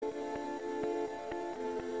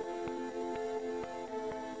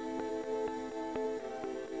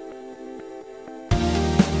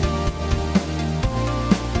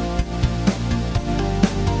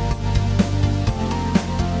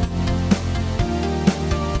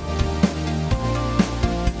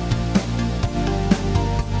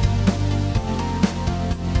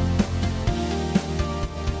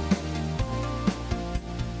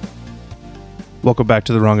Welcome back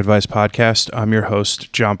to the Wrong Advice Podcast. I'm your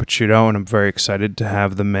host, John Pacciuto, and I'm very excited to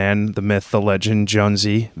have the man, the myth, the legend,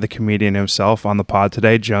 Jonesy, the comedian himself, on the pod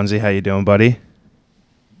today. Jonesy, how you doing, buddy?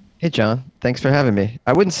 Hey, John. Thanks for having me.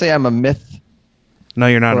 I wouldn't say I'm a myth. No,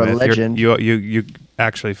 you're not or a myth. Legend. You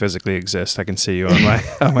actually physically exist. I can see you on my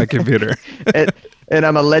on my computer. and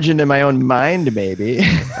I'm a legend in my own mind, maybe.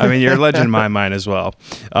 I mean, you're a legend in my mind as well.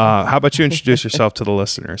 How about you introduce yourself to the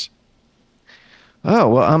listeners? Oh,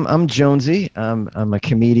 well, I'm Jonesy. I'm a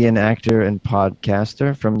comedian, actor, and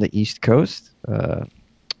podcaster from the East Coast.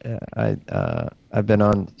 I've been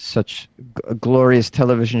on such glorious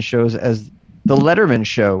television shows as The Letterman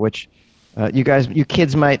Show, which you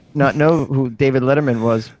kids might not know who David Letterman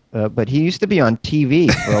was, but he used to be on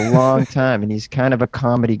TV for a long time, and he's kind of a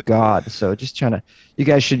comedy god. So you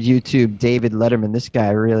guys should YouTube David Letterman. This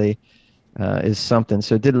guy really is something.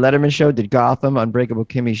 So did Letterman Show, did Gotham, Unbreakable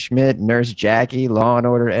Kimmy Schmidt, Nurse Jackie, Law and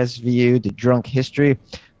Order SVU, did Drunk History.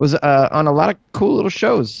 Was on a lot of cool little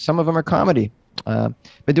shows. Some of them are comedy. Been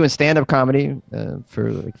doing stand-up comedy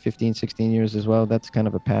for like 15, 16 years as well. That's kind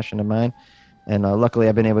of a passion of mine. And luckily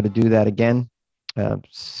I've been able to do that again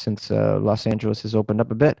since Los Angeles has opened up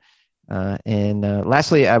a bit.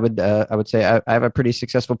 Lastly, I would say I have a pretty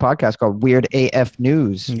successful podcast called Weird AF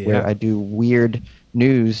News, where I do weird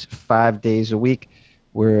news 5 days a week.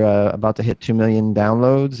 We're about to hit 2 million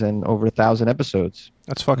downloads and over 1,000 episodes.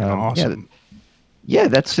 That's fucking awesome. Yeah,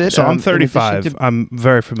 that's it. So I'm 35. I'm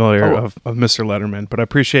very familiar of Mr. Letterman, but I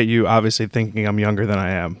appreciate you obviously thinking I'm younger than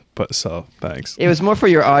I am. But so thanks. It was more for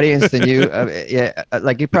your audience than you.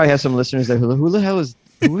 Like you probably have some listeners that who the hell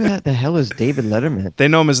is David Letterman? They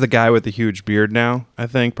know him as the guy with the huge beard now, I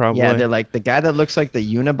think, probably. Yeah, they're like the guy that looks like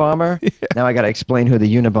the Unabomber. Yeah. Now I got to explain who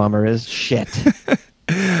the Unabomber is. Shit.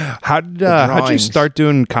 How'd you start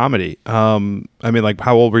doing comedy? I mean, like,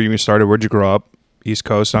 how old were you when you started? Where'd you grow up? East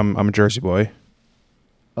Coast. I'm a Jersey boy.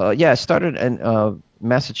 I started in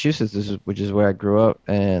Massachusetts, which is where I grew up.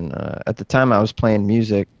 And at the time I was playing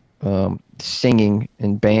music, singing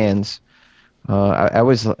in bands. I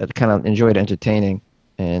always kind of enjoyed entertaining.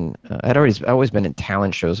 And I'd always been in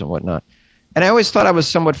talent shows and whatnot. And I always thought I was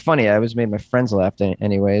somewhat funny. I always made my friends laugh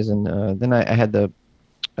anyways. And then I had the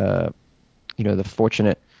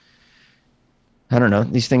fortunate, I don't know,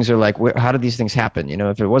 these things are like, how did these things happen? You know,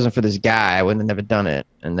 if it wasn't for this guy, I wouldn't have never done it.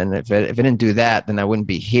 And then if I didn't do that, then I wouldn't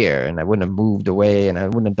be here and I wouldn't have moved away and I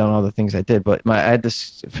wouldn't have done all the things I did. But I had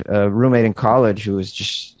this roommate in college who was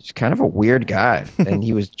just kind of a weird guy and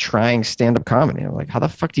he was trying stand-up comedy. I'm like, how the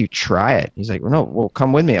fuck do you try it? He's like, well,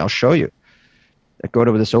 come with me. I'll show you. I go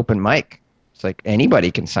to this open mic. It's like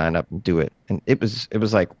anybody can sign up and do it. And it was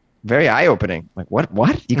like very eye-opening. Like, what?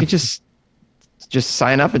 You could just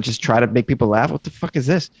sign up and just try to make people laugh. What the fuck is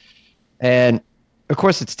this? And of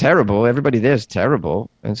course it's terrible. Everybody there is terrible.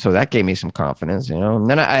 And so that gave me some confidence, you know. And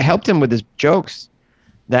then I helped him with his jokes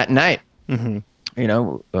that night, you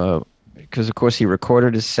know, because of course he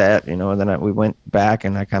recorded his set, you know, and then we went back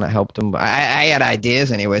and I kind of helped him. I had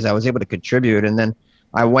ideas anyways. I was able to contribute. And then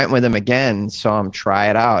I went with him again, saw him try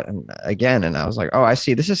it out and I was like, oh, I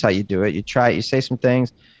see. This is how you do it. You try it, you say some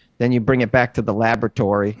things, then you bring it back to the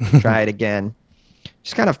laboratory, try it again.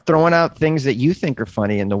 Just kind of throwing out things that you think are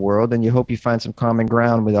funny in the world, and you hope you find some common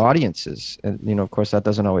ground with audiences. And, you know, of course, that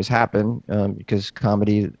doesn't always happen because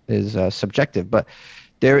comedy is subjective. But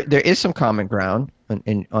there is some common ground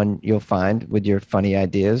you'll find with your funny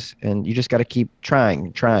ideas, and you just got to keep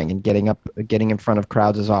trying and getting in front of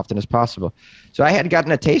crowds as often as possible. So I had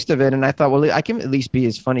gotten a taste of it, and I thought, well, I can at least be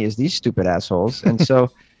as funny as these stupid assholes. And so.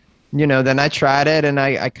 You know, then I tried it and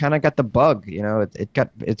I kind of got the bug, you know,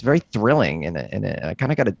 it's very thrilling and I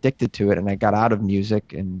kind of got addicted to it and I got out of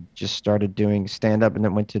music and just started doing stand up and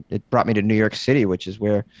then it brought me to New York City, which is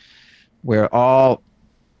where all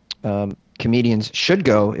comedians should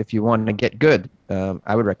go if you want to get good.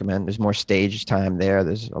 I would recommend there's more stage time there.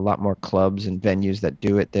 There's a lot more clubs and venues that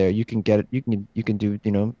do it there. You can get it. You can do,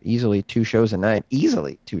 you know, easily 2 shows a night.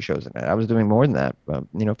 I was doing more than that,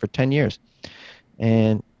 you know, for 10 years.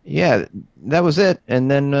 And yeah, that was it. And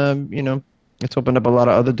then, you know, it's opened up a lot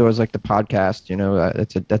of other doors like the podcast. You know,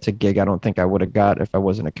 that's a gig I don't think I would have got if I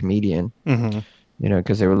wasn't a comedian, you know,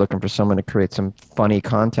 because they were looking for someone to create some funny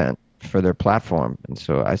content for their platform. And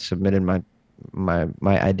so I submitted my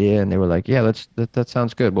idea and they were like, yeah, that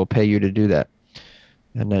sounds good. We'll pay you to do that.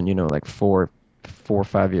 And then, you know, like 4 or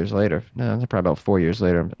 5 years later, probably about 4 years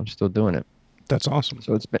later, I'm still doing it. That's awesome.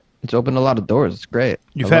 So it's opened a lot of doors. It's great.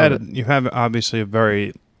 You have obviously a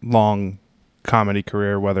very long comedy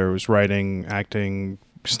career, whether it was writing, acting,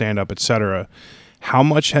 stand up, etc. How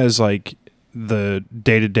much has like the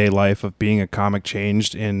day-to-day life of being a comic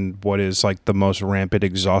changed in what is like the most rampant,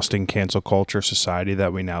 exhausting cancel culture society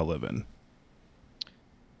that we now live in?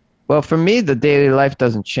 Well, for me, the daily life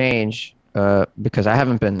doesn't change because I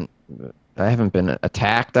haven't been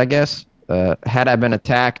attacked, I guess. Had I been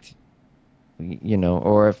attacked,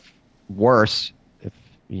 or if worse, if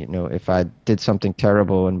if I did something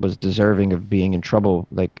terrible and was deserving of being in trouble,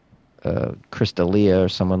 like Chris D'Elia or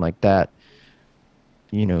someone like that,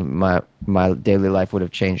 my daily life would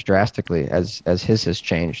have changed drastically as his has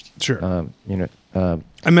changed. Sure. Um,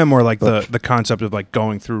 I meant more like but the concept of like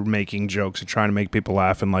going through making jokes and trying to make people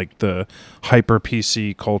laugh and like the hyper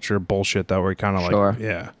PC culture bullshit that we're kind of sure. like,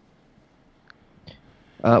 yeah.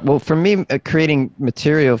 Well, for me, creating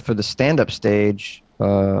material for the stand-up stage,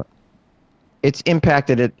 it's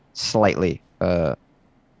impacted it slightly. I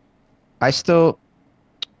still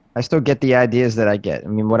get the ideas that I get. I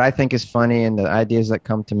mean, what I think is funny and the ideas that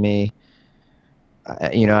come to me,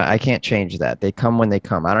 I can't change that. They come when they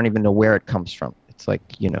come. I don't even know where it comes from. It's like,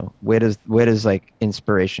 where does like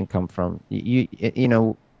inspiration come from?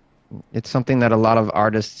 It's something that a lot of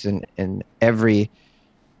artists in every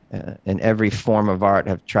form of art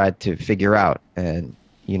have tried to figure out, and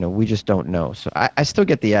we just don't know. So I still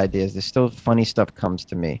get the ideas. There's still funny stuff comes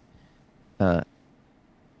to me. The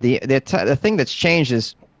thing that's changed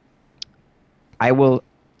is I will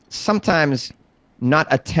sometimes not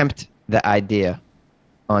attempt the idea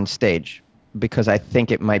on stage because I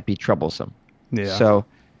think it might be troublesome. Yeah. So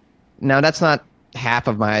now that's not half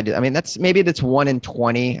of my idea. I mean, that's 1 in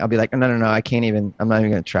 20. I'll be like, no, I can't even. I'm not even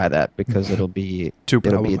going to try that because it'll be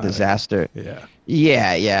a disaster. Yeah.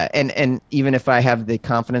 Yeah. And even if I have the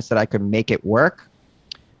confidence that I could make it work,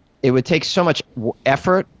 it would take so much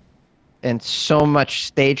effort and so much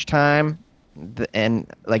stage time and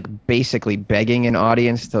like basically begging an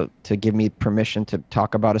audience to give me permission to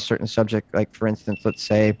talk about a certain subject. Like for instance, let's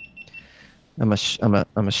say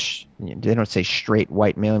they don't say straight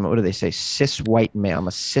white male. What do they say? Cis white male. I'm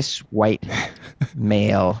a cis white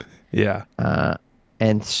male. Yeah.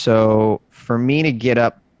 And so for me to get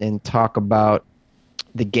up and talk about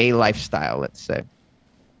the gay lifestyle, let's say,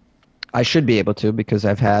 I should be able to because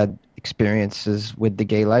I've had experiences with the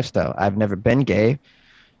gay lifestyle. I've never been gay.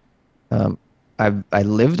 I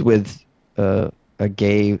lived with a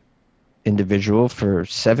gay individual for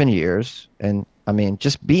 7 years, and I mean,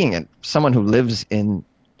 just being someone who lives in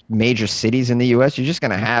major cities in the U.S., you're just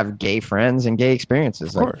going to have gay friends and gay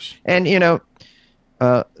experiences. Of course. And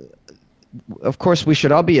of course, we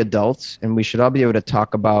should all be adults, and we should all be able to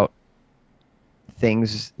talk about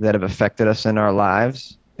things that have affected us in our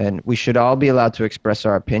lives, and we should all be allowed to express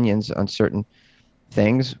our opinions on certain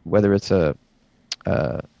things, whether it's a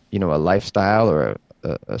lifestyle or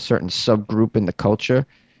a certain subgroup in the culture,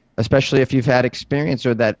 especially if you've had experience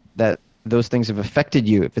or that those things have affected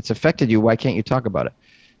you. If it's affected you, why can't you talk about it?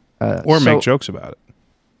 Or make jokes about it.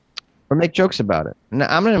 Or make jokes about it. Now,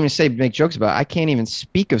 I'm not even going to say make jokes about it. I can't even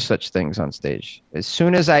speak of such things on stage. As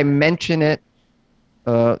soon as I mention it,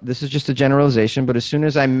 this is just a generalization, but as soon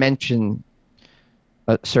as I mention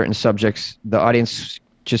certain subjects, the audience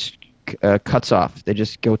just cuts off. They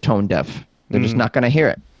just go tone deaf. They're just not going to hear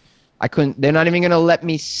it. They're not even going to let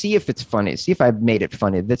me see if it's funny, see if I've made it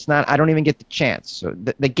funny. I don't even get the chance. So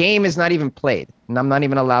the game is not even played, and I'm not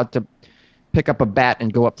even allowed to pick up a bat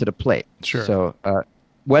and go up to the plate. Sure. So,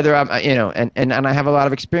 whether I'm, and I have a lot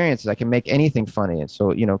of experiences, I can make anything funny. And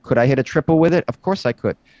so, could I hit a triple with it? Of course I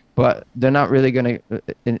could, but they're not really going to,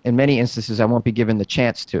 in many instances, I won't be given the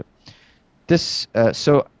chance to.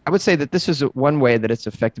 So I would say that this is one way that it's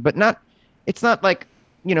affected, but it's not like,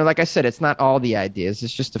 like I said, it's not all the ideas.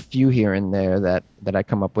 It's just a few here and there that I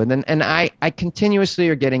come up with. And I continuously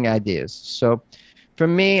are getting ideas. So for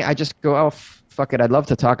me, I just go, oh, fuck it. I'd love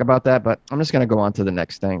to talk about that, but I'm just going to go on to the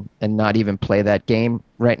next thing and not even play that game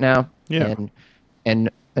right now. Yeah.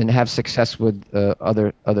 And have success with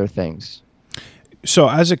other things. So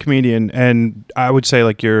as a comedian, and I would say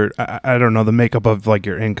like I don't know the makeup of like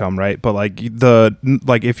your income, right? But like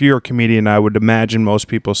if you're a comedian, I would imagine most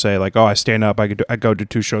people say like, oh, I stand up, I go to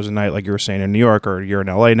 2 shows a night, like you were saying in New York, or you're in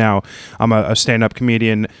LA now. I'm a stand-up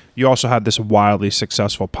comedian. You also have this wildly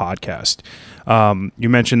successful podcast. You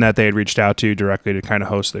mentioned that they had reached out to you directly to kind of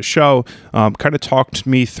host the show. Kind of talked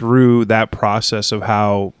me through that process of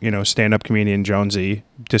how, stand-up comedian Jonesy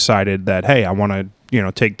decided that, hey, I want to,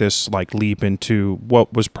 take this like leap into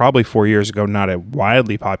what was probably 4 years ago not a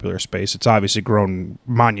widely popular space. It's obviously grown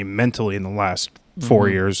monumentally in the last 4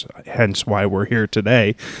 years, hence why we're here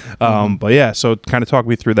today. But yeah, so kind of talk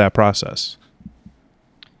me through that process.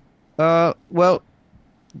 Well,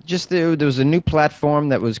 Just there was a new platform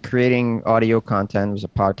that was creating audio content. It was a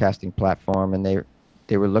podcasting platform, and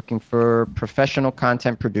they were looking for professional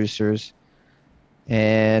content producers.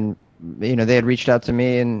 And they had reached out to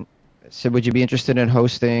me and said, "Would you be interested in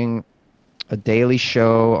hosting a daily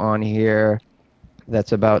show on here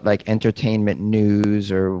that's about like entertainment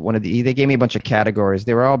news or one of the?" They gave me a bunch of categories.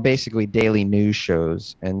 They were all basically daily news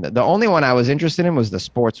shows, and the only one I was interested in was the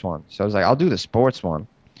sports one. So I was like, "I'll do the sports one."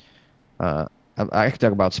 Uh, I could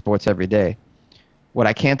talk about sports every day. What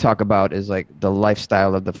I can't talk about is like the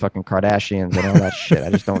lifestyle of the fucking Kardashians and all that shit. I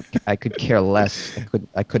just don't. I could care less.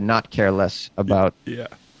 I could not care less about Yeah.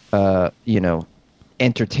 uh, you know,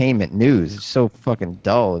 entertainment news. It's so fucking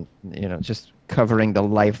dull. Just covering the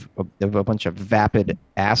life of a bunch of vapid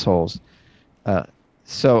assholes. Uh,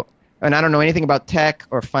 so, and I don't know anything about tech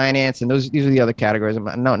or finance, and these are the other categories.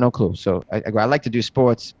 No clue. So I go, I like to do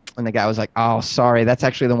sports, and the guy was like, "Oh, sorry, that's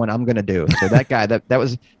actually the one I'm gonna do." So that guy, that guy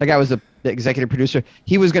was the executive producer.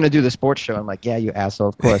 He was gonna do the sports show. I'm like, "Yeah, you asshole.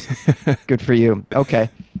 Of course, good for you." Okay.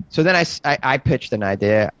 So then I pitched an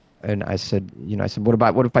idea, and I said,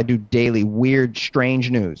 what if I do daily weird, strange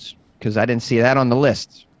news? Because I didn't see that on the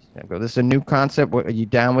list. I go, "This is a new concept. Are you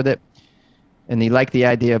down with it?" And he liked the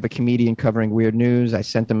idea of a comedian covering weird news.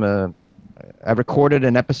 I recorded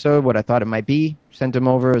an episode, what I thought it might be, sent him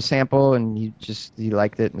over a sample, and he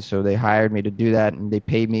liked it, and so they hired me to do that, and they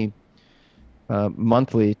paid me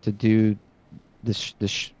monthly to do this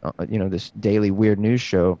daily weird news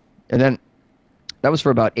show, and then that was for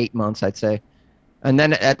about 8 months, I'd say, and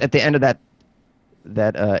then at the end of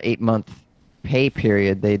that 8 month pay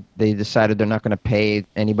period, they decided they're not going to pay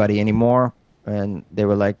anybody anymore, and they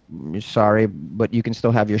were like, "Sorry, but you can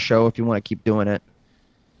still have your show if you want to keep doing it."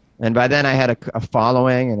 And by then, I had a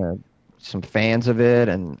following and some fans of it,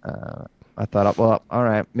 and I thought, well, all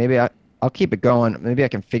right, maybe I'll keep it going. Maybe I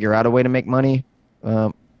can figure out a way to make money.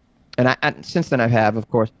 Um, and since then, I have, of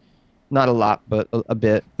course, not a lot, but a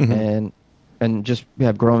bit, Hmm. and just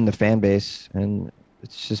have grown the fan base, and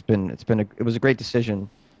it was a great decision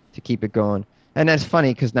to keep it going. And that's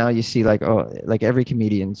funny because now you see like every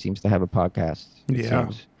comedian seems to have a podcast, it Yeah.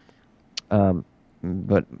 seems. Um,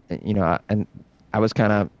 but and I was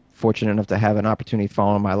kind of fortunate enough to have an opportunity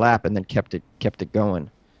fall in my lap, and then kept it going.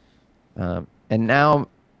 And now,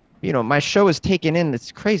 my show is taken in.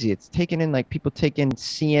 It's crazy. It's taken in like people take in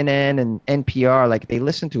CNN and NPR, like they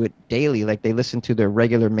listen to it daily, like they listen to their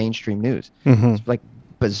regular mainstream news. Hmm. It's like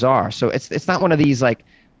bizarre. So it's not one of these like,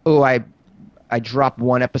 oh, I drop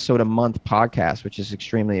one episode a month podcast, which is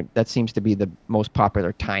that seems to be the most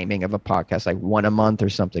popular timing of a podcast, like one a month or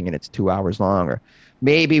something, and it's 2 hours long, or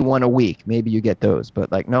maybe one a week. Maybe you get those, but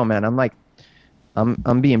like, no, man,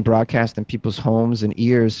 I'm being broadcast in people's homes and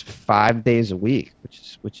ears 5 days a week,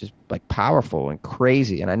 which is like powerful and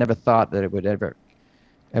crazy. And I never thought that it would ever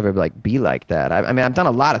like be like that. I mean, I've done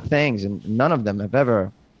a lot of things, and none of them have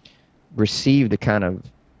ever received the kind of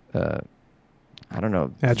I don't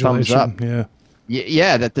know, thumbs Adulation. up, Yeah.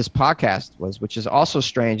 yeah, that this podcast was, which is also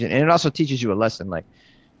strange, and it also teaches you a lesson. Like,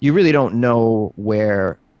 you really don't know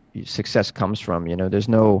where success comes from. There's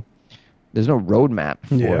no roadmap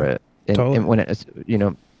for Yeah. it, and Totally. when it's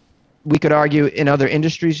we could argue in other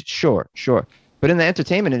industries, sure, but in the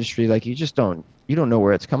entertainment industry, like, you don't know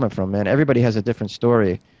where it's coming from, man. Everybody has a different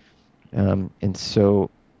story, and so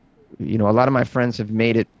a lot of my friends have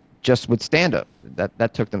made it just with stand up.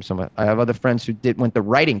 That took them so much. I have other friends who went the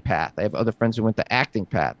writing path. I have other friends who went the acting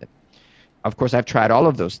path. Of course, I've tried all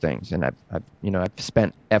of those things, and I've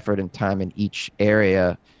spent effort and time in each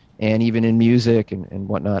area, and even in music and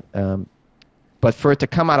whatnot. But for it to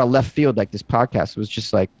come out of left field like this podcast was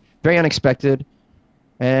just like very unexpected,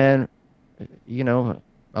 and you know,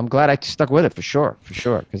 I'm glad I stuck with it, for sure,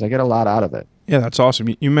 because I get a lot out of it. Yeah, that's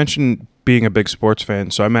awesome. You mentioned being a big sports fan,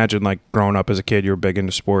 so I imagine like growing up as a kid, you were big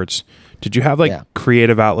into sports. Did you have like Yeah.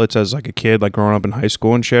 creative outlets as like a kid, like growing up in high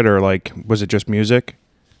school and shit, or like was it just music?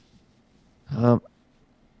 Um,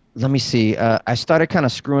 Let me see. I started kind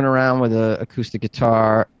of screwing around with a acoustic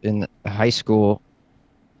guitar in high school,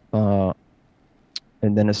 uh,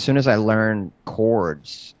 and then as soon as I learned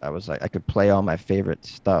chords, I was like, I could play all my favorite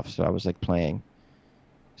stuff. So I was like playing.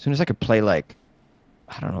 As soon as I could play, like,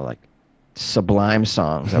 I don't know, like Sublime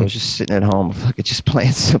songs, I was just sitting at home, like just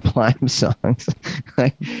playing Sublime songs.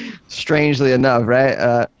 Like, strangely enough,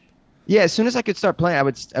 right? Yeah. As soon as I could start playing, I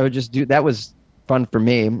would just do that. Was fun for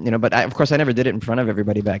me, But of course, I never did it in front of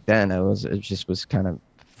everybody back then. It just was kind of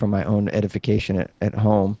for my own edification at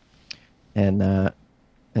home, and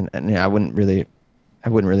I wouldn't really, I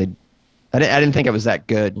didn't think I was that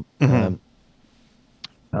good. Hmm.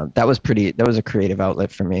 That was a creative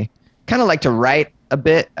outlet for me. Kind of like to write. a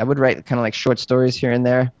bit. I would write kind of like short stories here and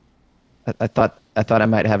there. I thought I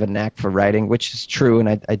might have a knack for writing, which is true, and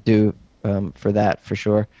I do for that for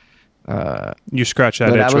sure. You scratch that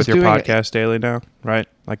But I itch was with your doing it. podcast daily now, right?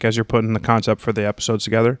 Like as you're putting the concept for the episodes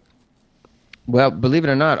together. Well, believe it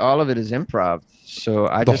or not, all of it is improv. So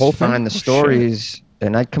I The whole just thing? find the Oh, shit. stories,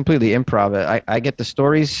 and I completely improv it. I get the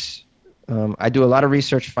stories. I do a lot of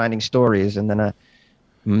research finding stories, and then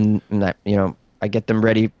I get them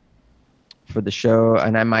ready for the show,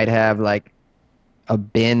 and I might have like a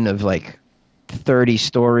bin of like 30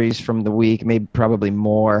 stories from the week, maybe probably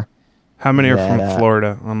more. How many are That, from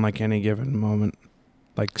Florida on like any given moment?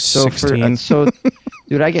 Like So 16?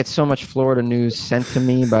 dude, I get so much Florida news sent to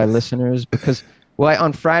me by listeners because, well,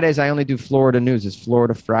 on Fridays I only do Florida news. It's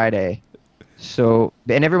Florida Friday. So,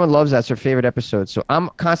 and everyone loves that. It's their favorite episode. So I'm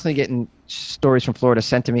constantly getting stories from Florida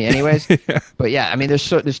sent to me anyways. Yeah. But yeah, I mean, there's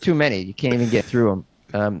too many. You can't even get through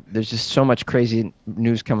them. There's just so much crazy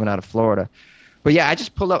news coming out of Florida. But yeah, I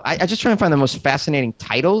just pull up. I just try and find the most fascinating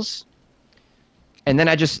titles, and then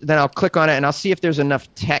I'll click on it and I'll see if there's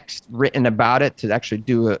enough text written about it to actually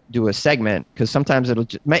do a segment. Because sometimes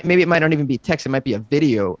maybe it might not even be text. It might be a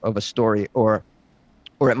video of a story, or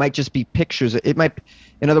it might just be pictures.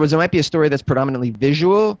 In other words, it might be a story that's predominantly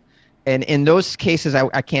visual. And in those cases,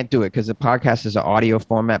 I can't do it because the podcast is an audio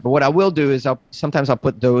format. But what I will do is sometimes I'll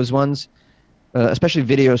put those ones, especially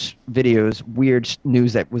videos, weird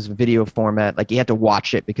news that was video format. Like you had to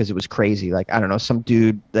watch it because it was crazy. Like, I don't know, some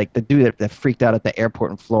dude, like the dude that freaked out at the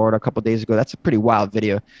airport in Florida a couple of days ago. That's a pretty wild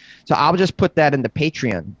video. So I'll just put that in the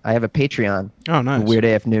Patreon. I have a Patreon. Oh, nice. Weird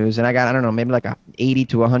AF News. And I got, I don't know, maybe like 80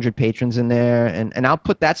 to 100 patrons in there. And I'll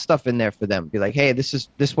put that stuff in there for them. Be like, hey, this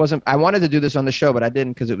wasn't, I wanted to do this on the show, but I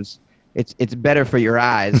didn't because it's better for your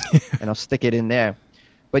eyes. And I'll stick it in there.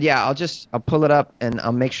 But yeah, I'll pull it up and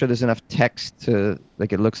I'll make sure there's enough text to,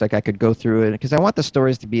 like, it looks like I could go through it because I want the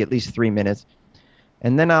stories to be at least 3 minutes.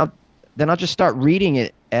 And then I'll just start reading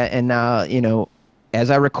it and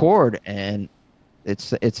as I record, and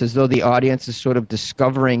it's as though the audience is sort of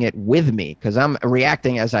discovering it with me because I'm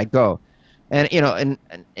reacting as I go. And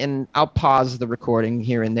and I'll pause the recording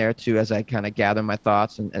here and there too as I kind of gather my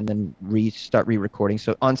thoughts and then start re-recording.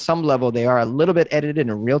 So on some level they are a little bit edited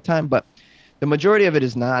in real time, but the majority of it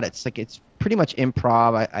is not. It's pretty much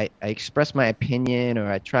improv. I express my opinion,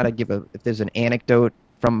 or I try to if there's an anecdote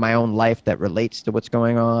from my own life that relates to what's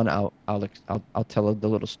going on, I'll tell the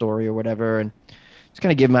little story or whatever, and just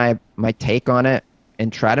kind of give my take on it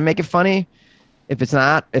and try to make it funny.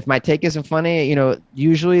 If my take isn't funny,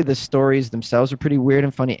 usually the stories themselves are pretty weird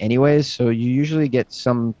and funny anyways, so you usually get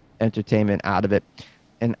some entertainment out of it.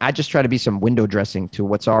 And I just try to be some window dressing to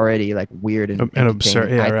what's already like weird and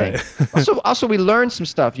absurd. Yeah, right. Think. Also, we learn some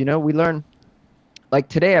stuff. We learn. Like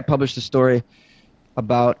today, I published a story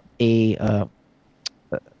about a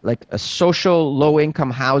social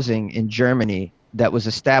low-income housing in Germany that was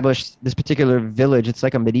established. This particular village, it's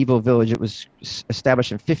like a medieval village. It was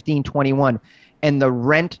established in 1521, and the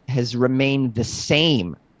rent has remained the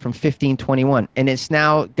same from 1521, and it's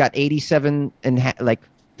now got 87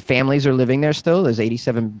 families are living there still. There's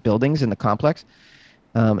 87 buildings in the complex,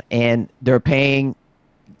 and they're paying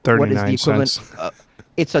 39 what is the equivalent? cents.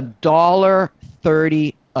 It's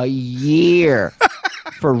 $1.30 a year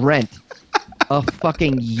for rent. A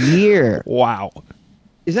fucking year. Wow.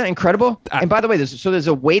 Isn't that incredible? And by the way, there's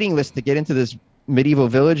a waiting list to get into this medieval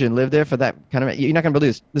village and live there for that kind of. You're not gonna believe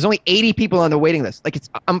this. There's only 80 people on the waiting list. Like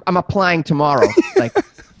I'm applying tomorrow. Like.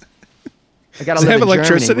 I gotta Does it have live in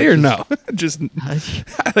electricity Germany, or no? Just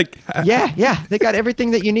yeah, they got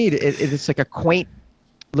everything that you need. It's like a quaint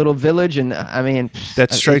little village, and I mean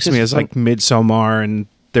that strikes me as like Midsommar, and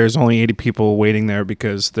there's only 80 people waiting there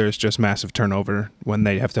because there's just massive turnover when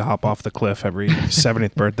they have to hop off the cliff every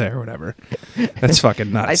 70th birthday or whatever. That's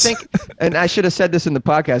fucking nuts. I think, and I should have said this in the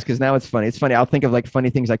podcast because now it's funny. It's funny. I'll think of like funny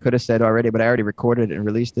things I could have said already, but I already recorded it and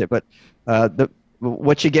released it. But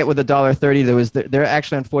what you get with $1.30, they're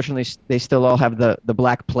actually, unfortunately, they still all have the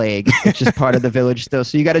Black Plague, which is part of the village still.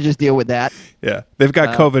 So you got to just deal with that. Yeah, they've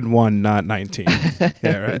got COVID-1, not 19.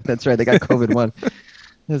 Yeah, right. That's right. They got COVID-1.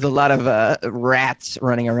 There's a lot of rats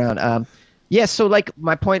running around. Yeah, so like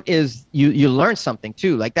my point is you learn something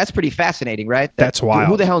too. Like that's pretty fascinating, right? That's wild.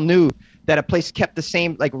 Who the hell knew that a place kept the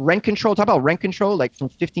same, like rent control? Talk about rent control, like from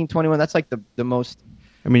 1521. That's like the most.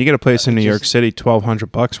 I mean, you get a place in New York City,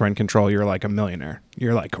 $1,200 rent control. You're like a millionaire.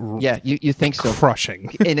 You're like you think so?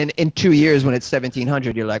 Crushing. In 2 years, when it's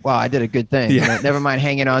 1,700, you're like, wow, I did a good thing. Yeah. Never mind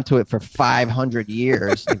hanging on to it for 500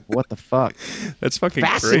 years. Like, what the fuck? That's fucking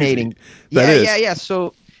fascinating. Crazy. Yeah.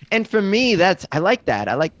 So, and for me, I like that.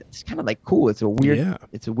 It's kind of like cool. It's a weird. Yeah.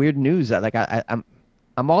 It's a weird news. I'm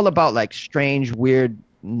I'm all about like strange, weird,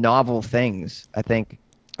 novel things. I think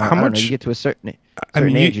How I don't know. You much? get to a certain I mean,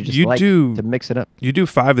 certain age, you just you like do to mix it up. you do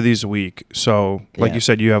 5 of these a week. So, like Yeah. you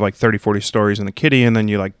said, you have like 30, 40 stories in the kitty, and then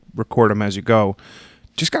you like record them as you go.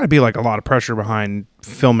 Just got to be like a lot of pressure behind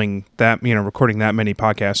filming that, recording that many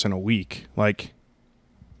podcasts in a week. Like,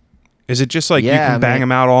 is it just like you Yeah. can I bang mean,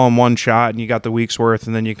 them out all in one shot and you got the week's worth,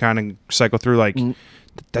 and then you kind of cycle through? Like, n-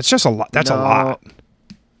 that's just a lot. That's a no. lot.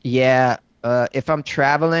 Yeah. If I'm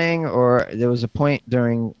traveling, or there was a point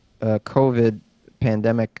during COVID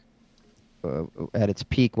pandemic at its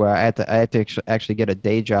peak where I had to actually get a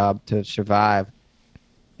day job to survive,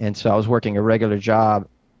 and so I was working a regular job,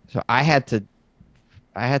 so I had to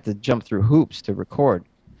jump through hoops to record.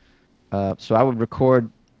 So I would record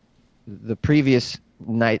the previous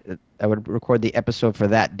night. I would record the episode for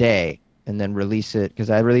that day and then release it, because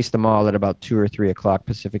I released them all at about 2 or 3 o'clock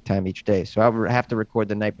Pacific time each day. So I would have to record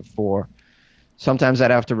the night before. Sometimes I'd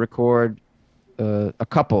have to record a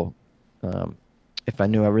couple, um, if I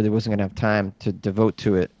knew I really wasn't going to have time to devote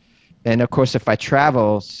to it. And of course, if I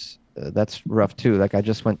travel, that's rough too. Like I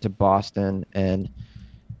just went to Boston and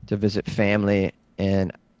to visit family,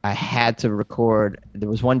 and I had to record. There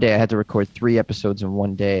was one day I had to record 3 episodes in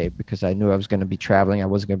one day because I knew I was going to be traveling. I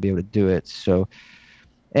wasn't going to be able to do it. So,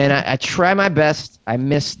 and I try my best. I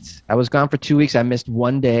was gone for 2 weeks. I missed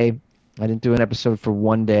one day. I didn't do an episode for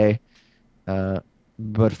one day. Uh,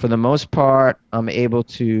 but for the most part, I'm able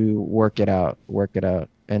to work it out.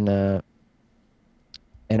 And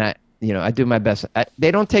I do my best.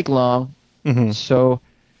 They don't take long. Hmm. So,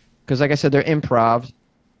 because like I said, they're improv.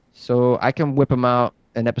 So I can whip them out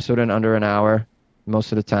an episode in under an hour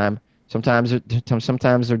most of the time. Sometimes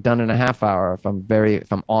they're done in a half hour if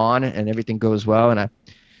I'm on and everything goes well, and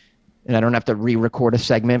I don't have to re-record a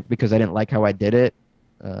segment because I didn't like how I did it.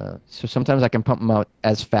 So sometimes I can pump them out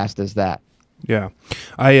as fast as that. Yeah.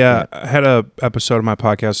 I Yeah. had a episode of my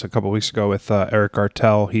podcast a couple weeks ago with Eric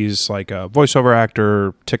Gartell. He's like a voiceover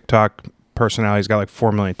actor, TikTok personality. He's got like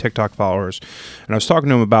 4 million TikTok followers. And I was talking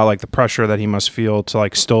to him about like the pressure that he must feel to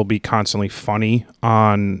like still be constantly funny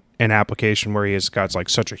on an application where he has got like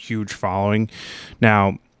such a huge following.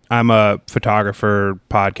 Now, I'm a photographer,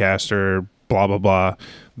 podcaster, blah, blah, blah.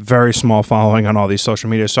 Very small following on all these social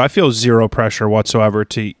media. So I feel zero pressure whatsoever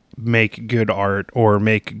to make good art or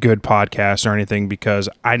make good podcasts or anything, because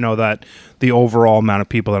I know that the overall amount of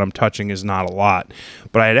people that I'm touching is not a lot.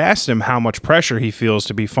 But I had asked him how much pressure he feels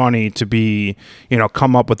to be funny, to be,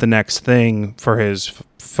 come up with the next thing for his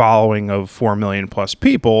following of 4 million plus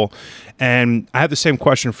people. And I have the same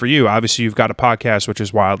question for you. Obviously, you've got a podcast which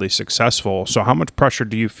is wildly successful. So how much pressure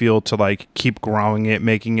do you feel to like keep growing it,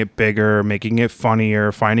 making it bigger, making it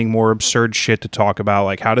funnier, finding more absurd shit to talk about?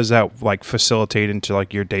 Like, how does that like facilitate into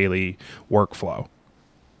like your daily workflow?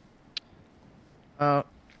 Uh,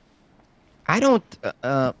 I don't.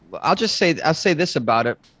 I'll say this about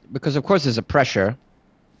it, because of course there's a pressure,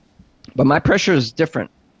 but my pressure is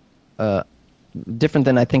different. Uh, Different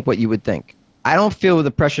than I think what you would think. I don't feel the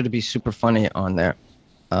pressure to be super funny on there.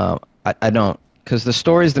 I don't, because the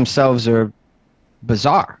stories themselves are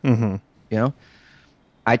bizarre. Mm-hmm. You know,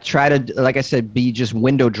 I try to, like I said, be just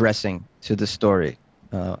window dressing to the story.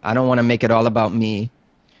 I don't want to make it all about me.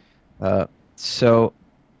 So,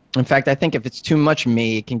 in fact, I think if it's too much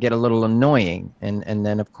me, it can get a little annoying. And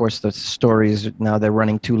then, of course, the stories now they're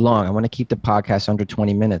running too long. I want to keep the podcast under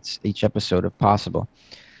 20 minutes each episode if possible.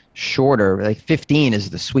 Shorter, like 15 is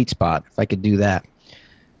the sweet spot if I could do that.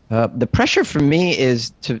 The pressure for me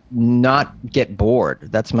is to not get bored.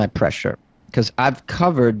 That's my pressure, because I've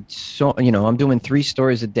covered I'm doing 3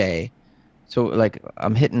 stories a day. So like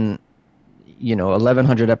I'm hitting,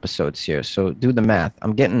 1,100 episodes here. So do the math.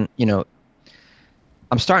 I'm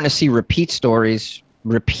starting to see repeat stories,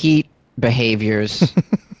 repeat behaviors,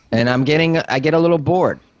 and I get a little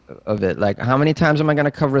bored of it. Like, how many times am I going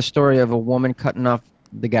to cover a story of a woman cutting off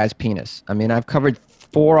the guy's penis? I mean, I've covered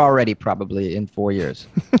 4 already, probably in 4 years,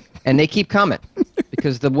 and they keep coming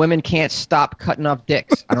because the women can't stop cutting off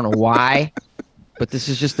dicks. I don't know why, but this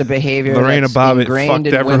is just the behavior Lorena that's Bobbitt ingrained fucked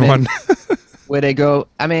in everyone. women, where they go.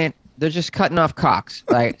 I mean, they're just cutting off cocks,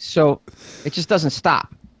 right? So it just doesn't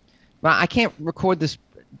stop. Well, I can't record this.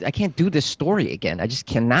 I can't do this story again. I just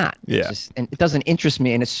cannot. Yeah. And it doesn't interest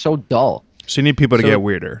me, and it's so dull. So you need people to So, get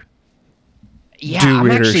weirder. yeah, Do I'm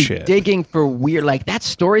weirder actually shit. digging for weird, like that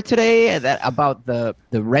story today that about the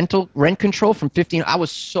rent control from 15. I was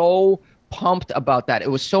so pumped about that. It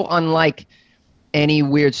was so unlike any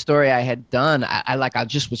weird story I had done. I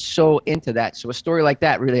just was so into that. So a story like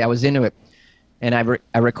that, really, I was into it, and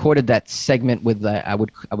I recorded that segment with I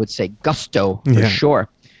would say gusto for Yeah. sure.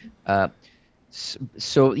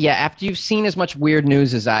 So yeah, after you've seen as much weird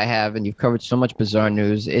news as I have, and you've covered so much bizarre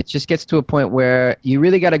news, it just gets to a point where you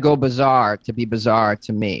really got to go bizarre to be bizarre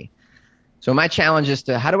to me. So my challenge is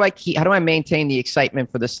to how do I maintain the excitement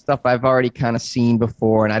for the stuff I've already kind of seen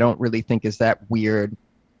before, and I don't really think is that weird,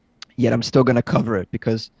 yet I'm still going to cover it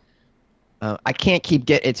because I can't keep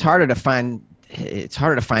get. It's harder to find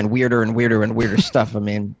weirder and weirder and weirder stuff. I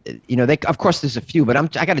mean, of course there's a few, but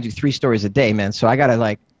I got to do 3 stories a day, man. So I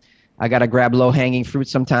gotta grab low hanging fruit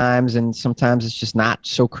sometimes, and sometimes it's just not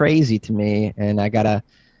so crazy to me, and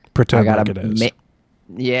Pretend I like gotta it is.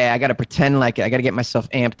 yeah, I gotta pretend like it. I gotta get myself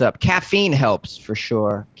amped up. Caffeine helps for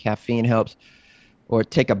sure. Caffeine helps, or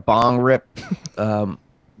take a bong rip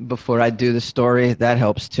before I do the story. That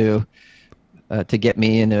helps too. To get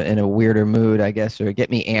me in a weirder mood, I guess, or get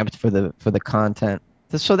me amped for the content.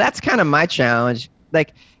 So that's kind of my challenge.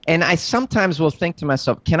 Like, and I sometimes will think to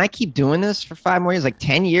myself, can I keep doing this for 5 more years? Like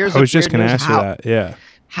 10 years I of was just weird gonna news? ask you that. Yeah.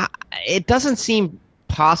 How? It doesn't seem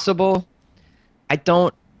possible. I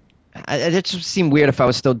don't. It just seemed weird if I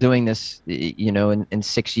was still doing this. In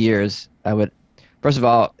 6 years, I would. First of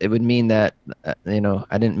all, it would mean that I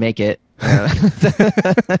didn't make it Yeah.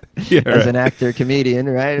 as Right. an actor comedian,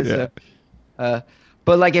 right? Yeah. So,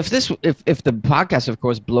 but like if the podcast of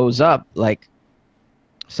course blows up like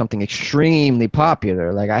something extremely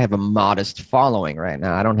popular, like I have a modest following right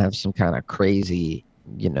now. I don't have some kind of crazy,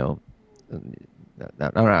 you know,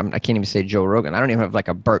 I can't even say Joe Rogan. I don't even have like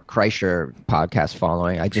a Bert Kreischer podcast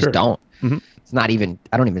following. I just Sure. don't. Hmm. It's not even.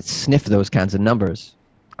 I don't even sniff those kinds of numbers.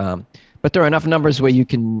 But there are enough numbers where you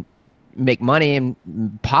can make money and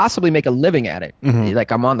possibly make a living at it. Hmm.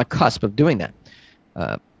 Like I'm on the cusp of doing that.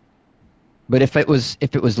 But if it was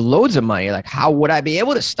loads of money, like how would I be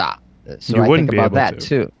able to stop? So You I wouldn't think be about able that to.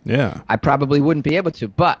 too. Yeah. I probably wouldn't be able to.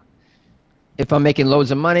 But if I'm making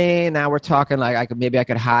loads of money, now we're talking like I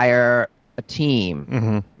could hire a team.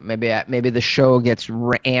 Hmm. Maybe the show gets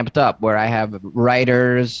amped up where I have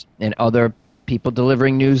writers and other people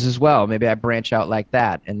delivering news as well. Maybe I branch out like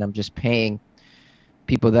that, and I'm just paying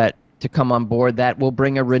people that to come on board that will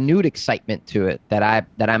bring a renewed excitement to it that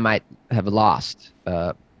I might have lost.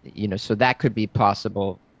 So that could be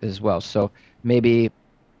possible as well. So maybe,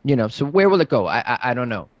 so where will it go? I don't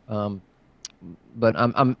know. But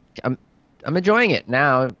I'm enjoying it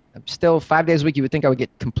now. I'm still 5 days a week. You would think I would get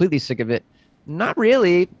completely sick of it. Not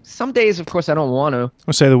really. Some days, of course, I don't want to.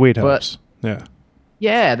 I'll say the weed But helps. Yeah.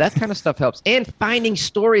 yeah, that kind of stuff helps. And finding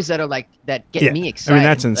stories that are like that get Yeah. me I excited. mean,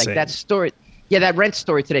 that's Like insane. that story. Yeah, that Rent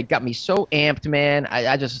story today got me so amped, man.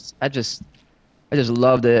 I just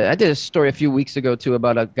loved it. I did a story a few weeks ago too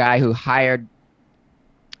about a guy who hired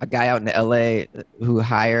a guy out in LA who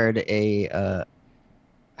hired an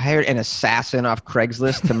assassin off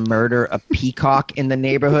Craigslist to murder a peacock in the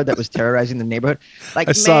neighborhood that was terrorizing the neighborhood. Like,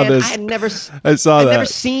 I saw this. I saw I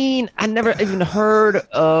that. never even heard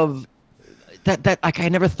of that. Like, I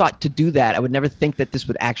never thought to do that. I would never think that this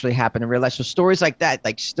would actually happen in real life. So stories like that,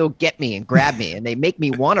 like, still get me and grab me, and they make me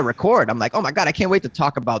want to record. I'm like, oh my God, I can't wait to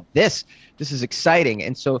talk about this. This is exciting.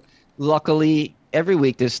 And so, luckily, every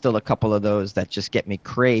week there's still a couple of those that just get me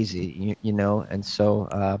crazy, And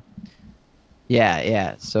so,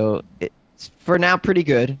 yeah. So it's for now pretty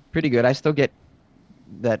good. Pretty good. I still get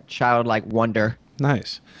that childlike wonder.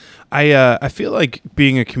 Nice. I feel like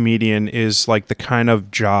being a comedian is like the kind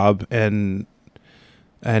of job and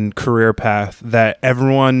career path that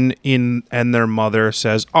everyone and their mother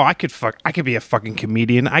says, "Oh, I could be a fucking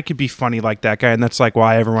comedian. I could be funny like that guy." And that's like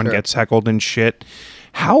why everyone Sure. gets heckled and shit.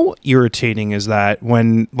 How irritating is that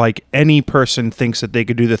when like any person thinks that they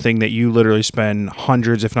could do the thing that you literally spend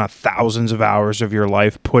hundreds, if not thousands of hours of your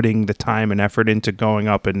life putting the time and effort into going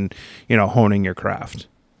up and, honing your craft?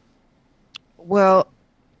 Well,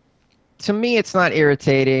 to me, it's not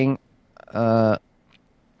irritating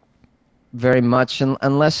very much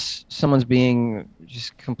unless someone's being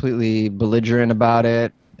just completely belligerent about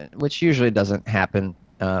it, which usually doesn't happen.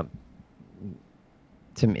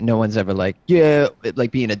 To me, no one's ever like, yeah,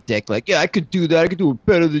 like being a dick, like, yeah, I could do that. I could do it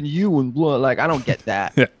better than you and blah. Like, I don't get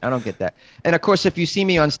that. Yeah. I don't get that. And of course, if you see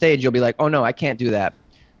me on stage, you'll be like, oh no, I can't do that.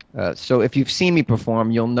 So if you've seen me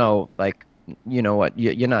perform, you'll know, like, you know what,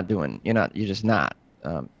 you're just not.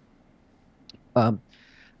 I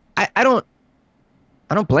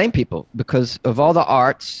don't blame people because of all the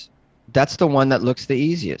arts, that's the one that looks the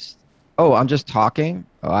easiest. Oh, I'm just talking.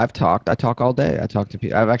 Oh, I talk all day. I talk to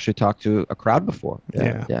people. I've actually talked to a crowd before.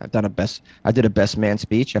 Yeah. I did a best man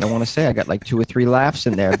speech, and I want to say I got like 2 or 3 laughs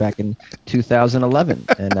in there back in 2011,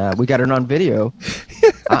 and we got it on video.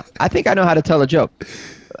 I think I know how to tell a joke.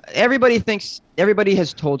 Everybody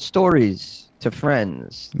has told stories to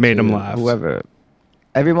friends, Made to 'em laugh. whoever.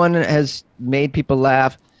 Everyone has made people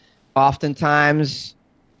laugh. Oftentimes,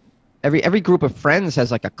 every group of friends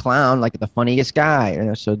has like a clown, like the funniest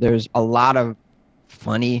guy. So there's a lot of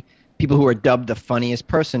funny people who are dubbed the funniest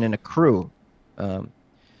person in a crew, um,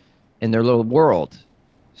 in their little world.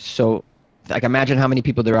 So, like, imagine how many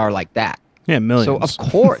people there are like that. Yeah, So, of millions.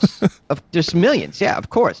 course, there's millions. Yeah, of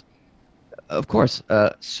course, of course.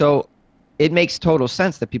 So it makes total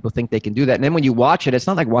sense that people think they can do that. And then when you watch it, it's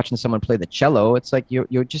not like watching someone play the cello. It's like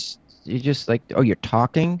you're just like, oh, you're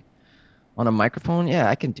talking on a microphone. Yeah,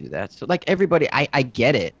 I can do that. So like everybody, I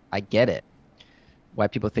get it. I get it. Why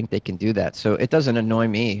people think they can do that. So it doesn't annoy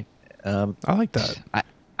me. Um, I like that. I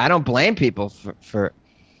I don't blame people for.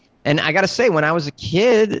 And I gotta say, when I was a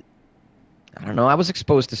kid, I don't know, I was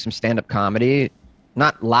exposed to some stand-up comedy,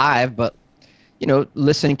 not live, but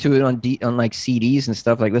listening to it on like CDs and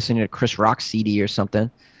stuff, like listening to Chris Rock CD or something.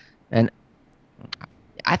 And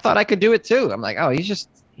I thought I could do it too. I'm like, oh, he's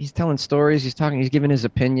telling stories, he's talking, he's giving his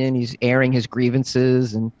opinion, he's airing his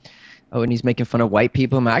grievances, and oh, and he's making fun of white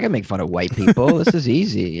people. Man, I can make fun of white people. This is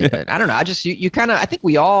easy. Yeah. I don't know. I just you kind of I think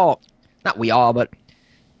we all, not we all, but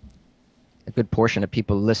a good portion of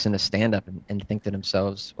people listen to stand up and think to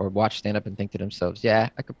themselves, or watch stand up and think to themselves, yeah,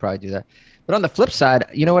 I could probably do that. But on the flip side,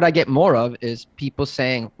 you know what I get more of is people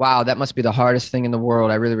saying, wow, that must be the hardest thing in the world.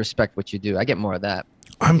 I really respect what you do. I get more of that.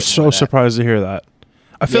 I'm so surprised to hear that.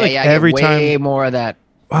 I feel like I every get time. way more of that.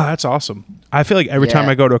 Wow, that's awesome. I feel like every time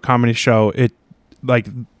Yeah. I go to a comedy show, it like,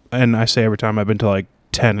 and I say every time, I've been to like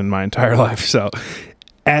 10 in my entire life. So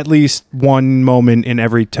at least one moment in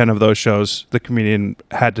every 10 of those shows, the comedian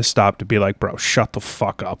had to stop to be like, bro, shut the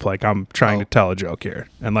fuck up. Like, I'm trying to tell a joke here.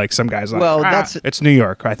 And like some guys like, Well, it's New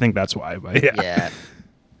York. I think that's why. But yeah. Yeah.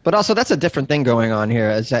 But also, that's a different thing going on here.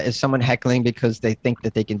 Is someone heckling because they think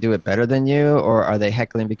that they can do it better than you, or are they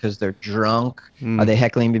heckling because they're drunk? Are they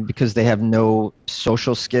heckling because they have no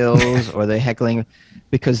social skills, or are they heckling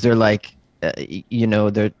because they're like,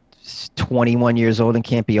 they're 21 years old and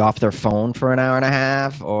can't be off their phone for an hour and a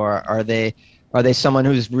half, or are they someone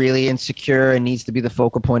who's really insecure and needs to be the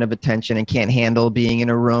focal point of attention and can't handle being in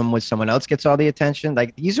a room where someone else gets all the attention?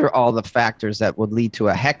 Like, these are all the factors that would lead to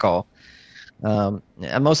a heckle. And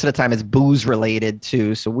most of the time it's booze related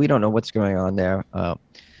too, so we don't know what's going on there.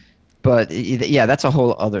 But yeah, that's a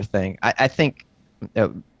whole other thing. I think,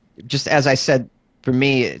 just as I said, for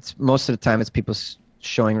me, it's most of the time it's people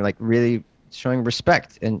really showing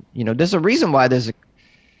respect. And there's a reason why there's a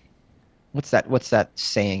what's that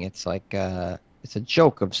saying? It's like it's a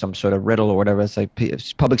joke of some sort of riddle or whatever. It's like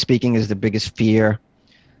public speaking is the biggest fear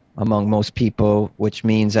among most people, which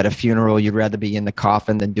means at a funeral you'd rather be in the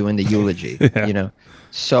coffin than doing the eulogy. Yeah.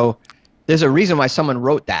 So there's a reason why someone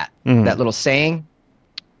wrote that little saying,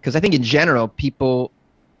 because I think in general people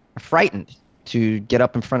are frightened to get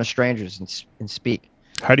up in front of strangers and speak.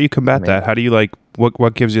 How do you combat that? How do you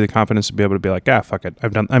what gives you the confidence to be able to be like, fuck it,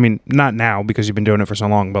 I've done, I mean, not now because you've been doing it for so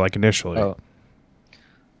long, but like initially.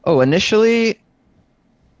 Initially,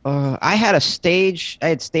 I had stage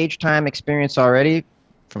time experience already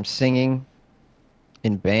from singing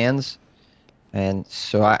in bands, and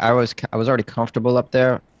so I was already comfortable up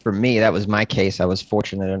there. For me, that was my case. I was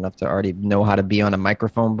fortunate enough to already know how to be on a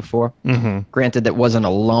microphone before. Granted, that wasn't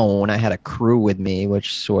alone. I had a crew with me,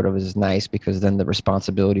 which sort of is nice because then the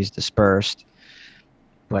responsibilities dispersed.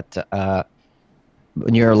 But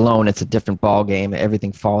when you're alone, it's a different ball game.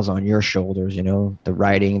 Everything falls on your shoulders. The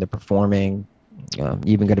writing, the performing. You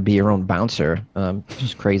even got to be your own bouncer, which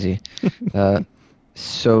is crazy.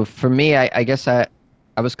 So for me, I guess I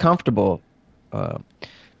was comfortable. But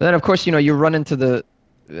then, of course, you run into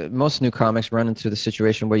most new comics run into the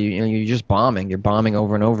situation where you're just bombing. You're bombing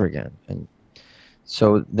over and over again, and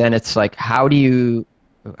so then it's like, how do you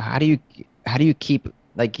keep,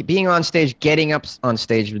 like, being on stage, getting up on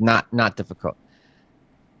stage, not difficult.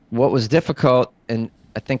 What was difficult, and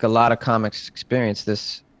I think a lot of comics experience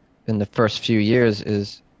this in the first few years,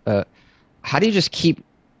 is how do you just keep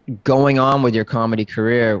going on with your comedy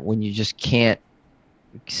career when you just can't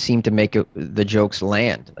seem to make the jokes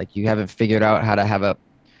land? Like, you haven't figured out how to have a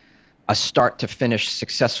start to finish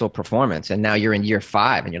successful performance, and now you're in year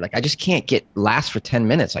 5 and you're like, I just can't last for 10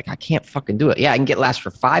 minutes. Like, I can't fucking do it. Yeah, I can get last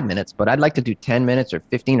for 5 minutes, but I'd like to do 10 minutes or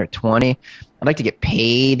 15 or 20. I'd like to get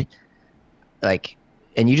paid. Like,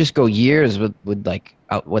 and you just go years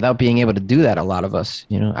without being able to do that. A lot of us,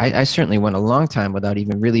 I certainly went a long time without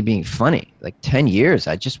even really being funny. Like 10 years,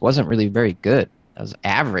 I just wasn't really very good. I was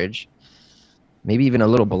average, maybe even a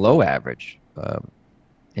little below average.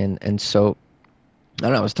 And so, I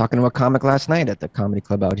don't know, I was talking to a comic last night at the comedy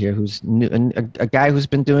club out here who's new, and a guy who's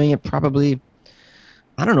been doing it probably,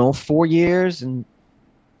 I don't know, 4 years. And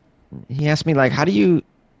he asked me, like, how do you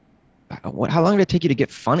how long did it take you to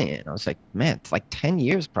get funny? And I was like, man, it's like 10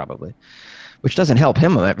 years probably, which doesn't help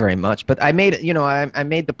him very much. But I made, I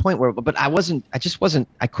made the point where, but I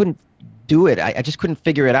couldn't do it. I just couldn't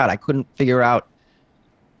figure it out. I couldn't figure out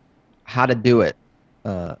how to do it.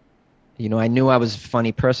 I knew I was a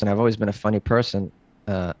funny person. I've always been a funny person.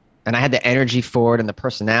 And I had the energy for it and the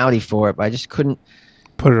personality for it, but I just couldn't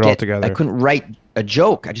put it all together. I couldn't write a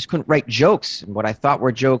joke. I just couldn't write jokes. And what I thought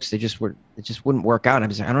were jokes, it just wouldn't work out. And I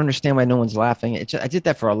was like, I don't understand why no one's laughing. I did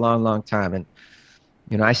that for a long, long time. And,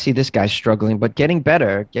 I see this guy struggling, but getting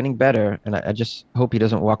better. And I just hope he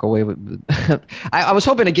doesn't walk away with, I was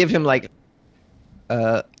hoping to give him like,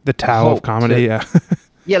 the Tao of comedy. Yeah.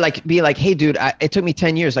 Yeah. Like be like, hey dude, it took me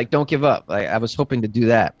 10 years. Like, don't give up. I was hoping to do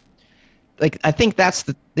that. Like, I think that's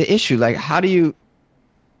the issue. Like, how do you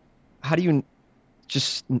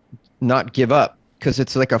just not give up? Because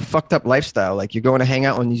it's like a fucked up lifestyle. Like, you're going to hang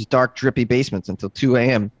out in these dark, drippy basements until 2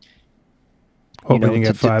 a.m. Hoping you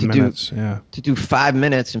get 5 minutes. To do 5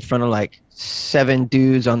 minutes in front of like 7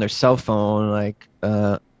 dudes on their cell phone, like,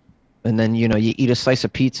 and then, you eat a slice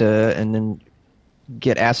of pizza and then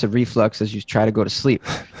get acid reflux as you try to go to sleep.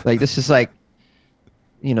 Like, this is like,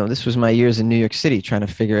 this was my years in New York City trying to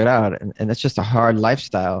figure it out. And that's just a hard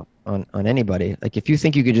lifestyle on anybody. Like, if you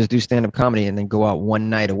think you could just do stand-up comedy and then go out one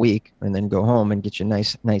night a week and then go home and get your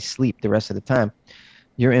nice sleep the rest of the time,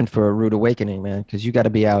 you're in for a rude awakening, man, because you got to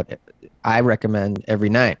be out. I recommend every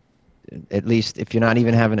night. At least if you're not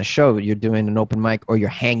even having a show, you're doing an open mic or you're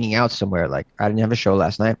hanging out somewhere. Like, I didn't have a show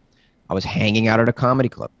last night. I was hanging out at a comedy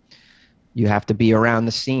club. You have to be around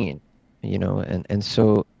the scene, and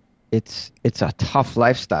so it's a tough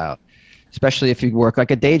lifestyle, especially if you work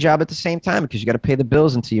like a day job at the same time, because you got to pay the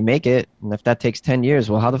bills until you make it. And if that takes 10 years,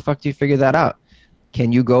 well, how the fuck do you figure that out?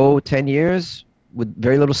 Can you go 10 years with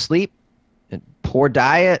very little sleep and poor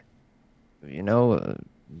diet?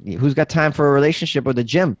 Who's got time for a relationship or the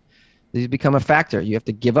gym? These become a factor. You have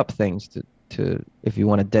to give up things to if you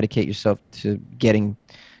want to dedicate yourself to getting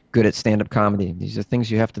good at stand-up comedy. These are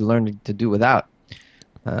things you have to learn to do without.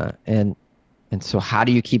 And so how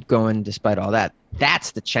do you keep going despite all that?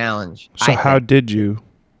 That's the challenge. So how did you?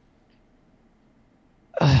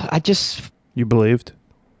 You believed?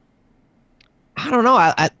 I don't know.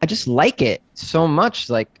 I just like it so much.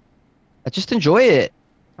 Like, I just enjoy it.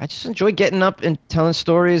 I just enjoy getting up and telling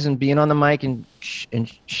stories and being on the mic and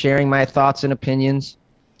sharing my thoughts and opinions.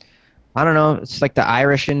 I don't know. It's like the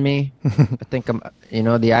Irish in me. I think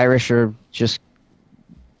the Irish are just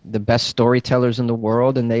the best storytellers in the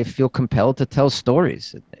world, and they feel compelled to tell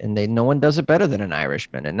stories, and no one does it better than an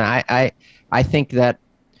Irishman. And I think that,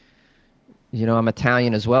 I'm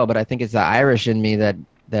Italian as well, but I think it's the Irish in me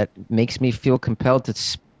that makes me feel compelled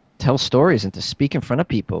to tell stories and to speak in front of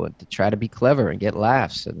people and to try to be clever and get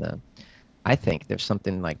laughs. And I think there's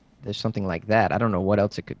something like that. I don't know what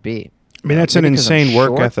else it could be. I mean, that's an insane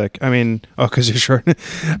work ethic. I mean, because you're short.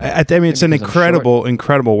 I mean, it's an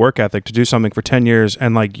incredible work ethic to do something for 10 years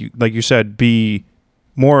and, like you said, be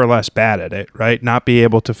more or less bad at it, right? Not be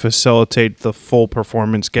able to facilitate the full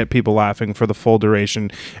performance, get people laughing for the full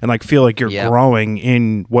duration, and like feel like you're growing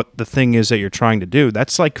in what the thing is that you're trying to do.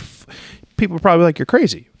 That's like, people are probably like, you're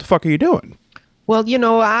crazy. What the fuck are you doing? Well,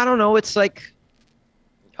 I don't know. It's like,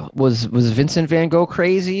 was Vincent van Gogh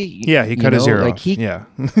crazy? Yeah, he cut his ear off.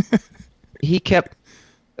 He kept,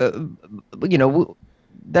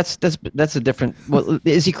 that's a different. Well,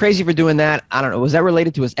 is he crazy for doing that? I don't know. Was that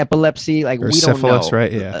related to his epilepsy? Like, we don't know.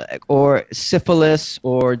 Right? Yeah. Or syphilis,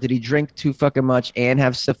 or did he drink too fucking much and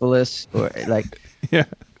have syphilis? Or like, yeah.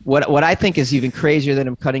 What I think is even crazier than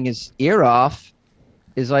him cutting his ear off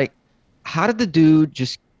is like, how did the dude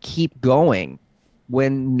just keep going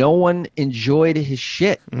when no one enjoyed his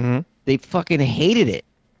shit? Mm-hmm. They fucking hated it.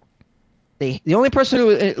 The only person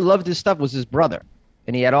who loved his stuff was his brother,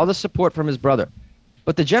 and he had all the support from his brother.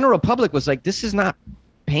 But the general public was like, this is not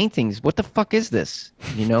paintings. What the fuck is this?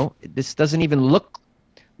 This doesn't even look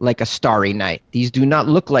like a starry night. These do not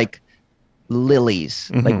look like lilies.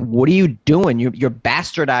 Mm-hmm. Like, what are you doing? You're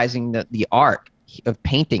bastardizing the art of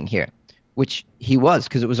painting here, which he was,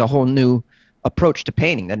 because it was a whole new approach to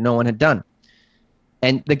painting that no one had done.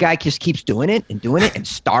 And the guy just keeps doing it and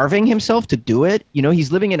starving himself to do it.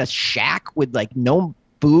 He's living in a shack with like no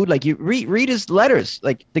food. Like, you read his letters.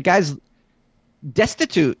 Like, the guy's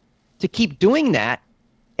destitute to keep doing that,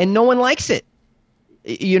 and no one likes it.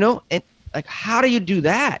 And like, how do you do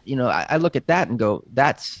that? I look at that and go,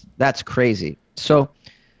 that's crazy. So,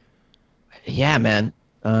 yeah, man.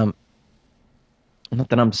 Not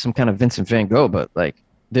that I'm some kind of Vincent van Gogh, but like,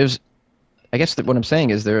 I guess that what I'm saying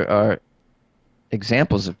is there are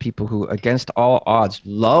examples of people who, against all odds,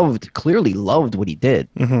 clearly loved what he did.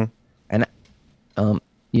 Mm-hmm. Um,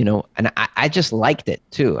 and I just liked it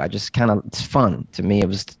too. I just kind of, it's fun to me. It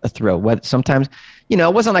was a thrill. What sometimes,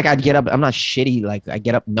 it wasn't like I'd get up. I'm not shitty. Like I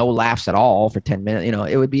get up, no laughs at all for 10 minutes.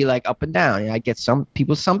 It would be like up and down. I get some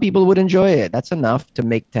people would enjoy it. That's enough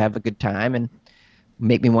to have a good time and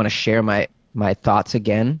make me want to share my thoughts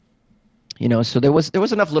again. So there was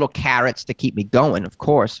enough little carrots to keep me going. Of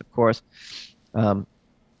course. Um,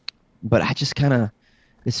 but I just kind of,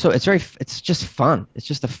 it's just fun. It's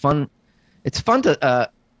just a fun. It's fun to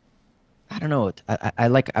I don't know.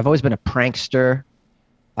 I've always been a prankster.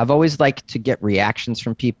 I've always liked to get reactions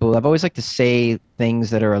from people. I've always liked to say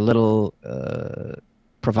things that are a little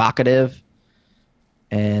provocative.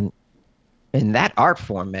 And in that art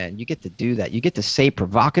form, man, you get to do that. You get to say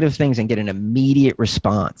provocative things and get an immediate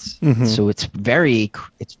response. Hmm. So it's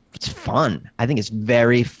fun. I think it's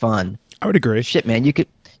very fun. I would agree. Shit, man, you could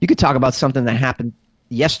talk about something that happened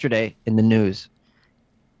yesterday in the news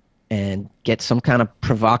and get some kind of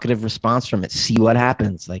provocative response from it. See what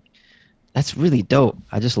happens. Like that's really dope.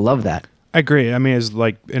 I just love that. I agree. I mean, it's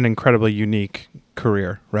like an incredibly unique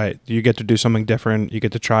career, right? You get to do something different. You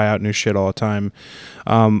get to try out new shit all the time.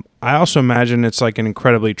 I also imagine it's like an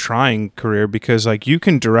incredibly trying career because like you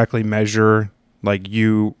can directly measure like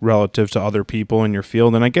you relative to other people in your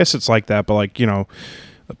field. And I guess it's like that, but like,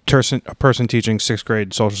 a person teaching sixth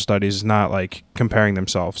grade social studies is not like comparing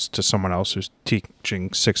themselves to someone else who's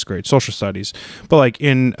teaching sixth grade social studies. But like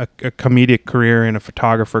in a comedic career, in a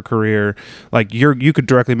photographer career, like you could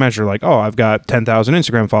directly measure like, oh, I've got 10,000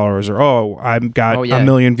 Instagram followers, or oh, I've got Oh a yeah,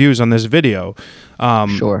 million views on this video.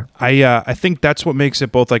 sure. I think that's what makes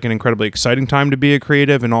it both like an incredibly exciting time to be a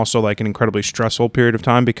creative and also like an incredibly stressful period of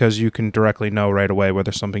time because you can directly know right away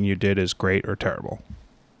whether something you did is great or terrible.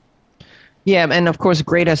 Yeah, and of course,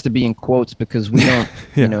 great has to be in quotes because we don't,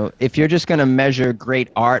 Yeah. if you're just going to measure great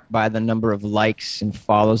art by the number of likes and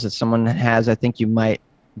follows that someone has, I think you might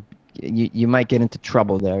get into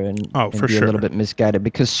trouble there Oh, and for be a little sure. bit misguided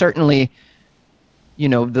because certainly,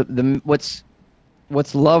 the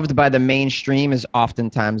what's loved by the mainstream is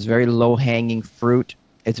oftentimes very low-hanging fruit.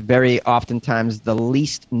 It's very oftentimes the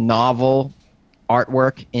least novel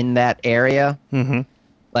artwork in that area. Hmm.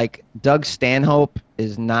 Like Doug Stanhope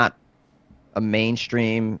is not a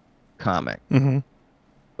mainstream comic. Hmm.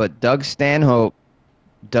 But Doug Stanhope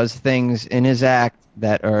does things in his act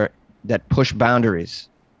that push boundaries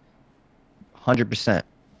 100%.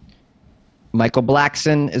 Michael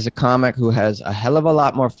Blackson is a comic who has a hell of a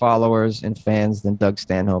lot more followers and fans than Doug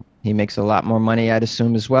Stanhope. He makes a lot more money, I'd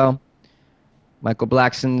assume, as well. Michael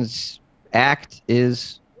Blackson's act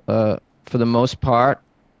is, for the most part,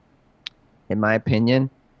 in my opinion,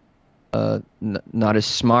 not as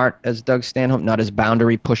smart as Doug Stanhope, not as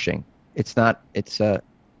boundary pushing. It's not. It's that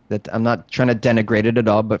I'm not trying to denigrate it at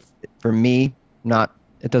all, but for me, not.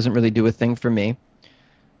 It doesn't really do a thing for me.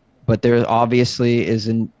 But there obviously is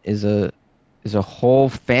a whole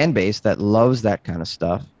fan base that loves that kind of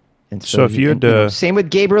stuff, and So so if you had and, to same with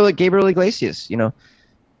Gabriel Iglesias.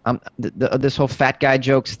 This whole fat guy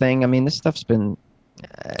jokes thing. I mean, this stuff's been,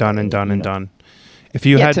 done and done you and know, done. If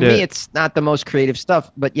you yeah, had to me, to, it's not the most creative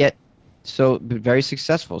stuff, but very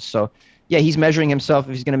successful. So, yeah, he's measuring himself.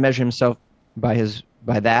 If he's going to measure himself by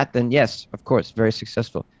that, then yes, of course, very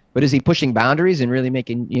successful. But is he pushing boundaries and really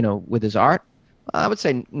making, with his art? I would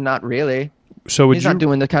say not really. so would He's not you,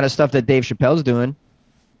 doing the kind of stuff that Dave Chappelle's doing.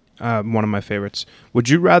 one of my favorites, would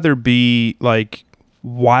you rather be like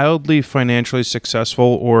wildly financially successful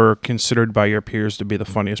or considered by your peers to be the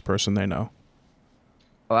funniest person they know?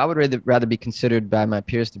 Oh, I would rather be considered by my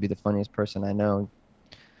peers to be the funniest person I know.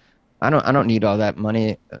 I don't need all that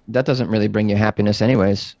money. That doesn't really bring you happiness,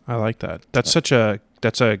 anyways. I like that. That's a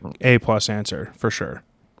plus answer for sure.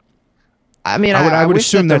 I mean, I I would wish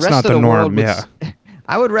assume that the that's rest not of the the world norm. would. Yeah.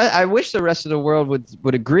 I wish the rest of the world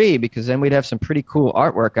would agree because then we'd have some pretty cool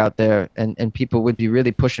artwork out there, and people would be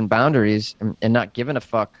really pushing boundaries and not giving a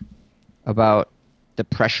fuck about the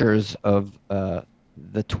pressures of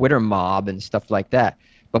the Twitter mob and stuff like that.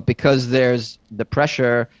 But because there's the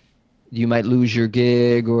pressure, you might lose your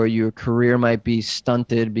gig or your career might be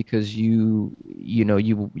stunted because you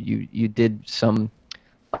did some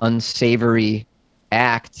unsavory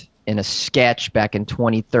act in a sketch back in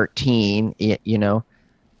 2013.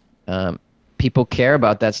 Um, People care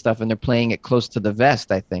about that stuff and they're playing it close to the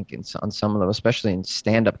vest, I think, on some level, especially in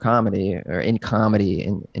stand-up comedy or in comedy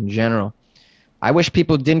in general. I wish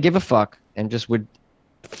people didn't give a fuck and just would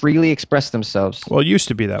freely express themselves. Well, it used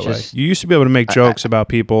to be that way. Just You used to be able to make I, jokes about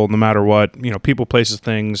people no matter what, people, places,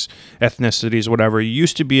 things, ethnicities, whatever. You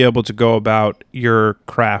used to be able to go about your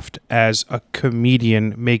craft as a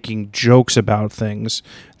comedian making jokes about things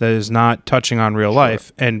that is not touching on real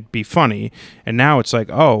life and be funny. And now it's like,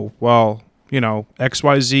 oh, well,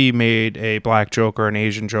 XYZ made a black joke or an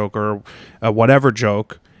Asian joke or a whatever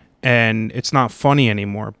joke, and it's not funny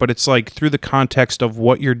anymore. But it's like through the context of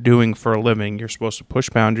what you're doing for a living, you're supposed to push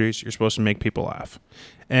boundaries, you're supposed to make people laugh.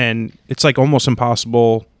 And it's like almost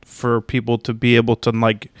impossible for people to be able to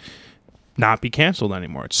like not be canceled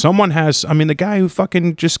anymore. The guy who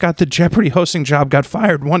fucking just got the Jeopardy hosting job got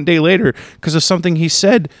fired one day later because of something he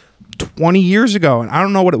said 20 years ago, and I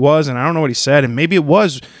don't know what it was, and I don't know what he said, and maybe it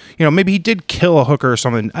was, maybe he did kill a hooker or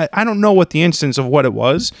something. I don't know what the instance of what it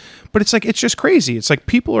was, but it's like, it's just crazy. It's like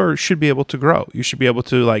people should be able to grow. You should be able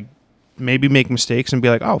to like maybe make mistakes and be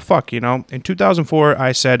like, oh fuck, in 2004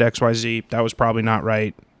 I said XYZ, that was probably not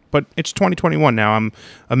right, but it's 2021 now. I'm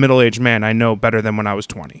a middle-aged man. I know better than when I was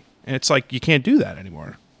 20, and it's like you can't do that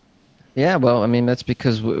anymore. Yeah, well, I mean, that's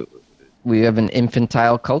because we have an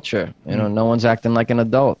infantile culture. No one's acting like an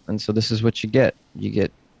adult, and so this is what you get. You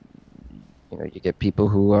get people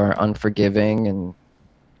who are unforgiving, and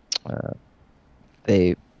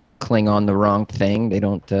they cling on the wrong thing. They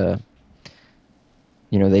don't,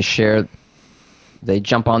 they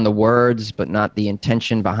jump on the words, but not the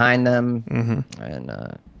intention behind them. Mm-hmm.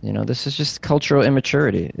 And this is just cultural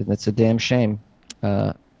immaturity. It's a damn shame.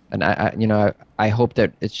 And I hope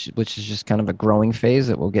that which is just kind of a growing phase,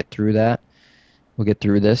 that we'll get through that. We'll get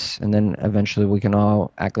through this, and then eventually we can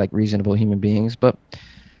all act like reasonable human beings. But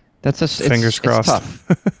that's just fingers crossed. It's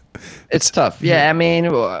tough. It's tough. Yeah, I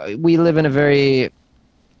mean, we live in a very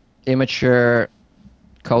immature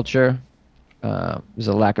culture. There's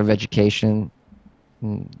a lack of education.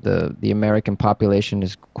 The American population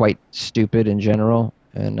is quite stupid in general,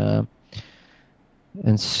 and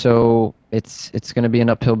so it's going to be an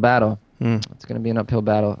uphill battle. It's going to be an uphill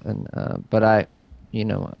battle, and but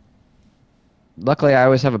luckily I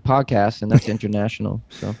always have a podcast, and that's international.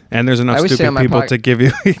 So and there's enough stupid people to give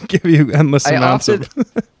you endless amounts of.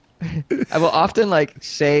 I will often like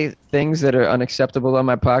say things that are unacceptable on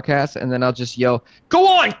my podcast, and then I'll just yell, "Go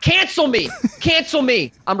on, cancel me, cancel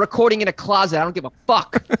me! I'm recording in a closet. I don't give a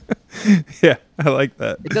fuck." Yeah, I like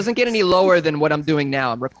that. It doesn't get any lower than what I'm doing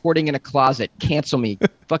now. I'm recording in a closet. Cancel me.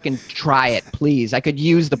 Fucking try it, please. I could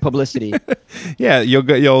use the publicity. Yeah,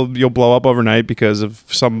 you'll blow up overnight because of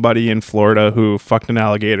somebody in Florida who fucked an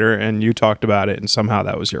alligator, and you talked about it, and somehow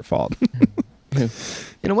that was your fault.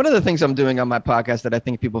 One of the things I'm doing on my podcast that I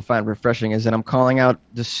think people find refreshing is that I'm calling out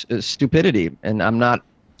this stupidity, and I'm not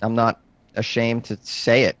ashamed to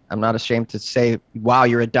say it. I'm not ashamed to say, "Wow,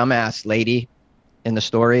 you're a dumbass, lady," in the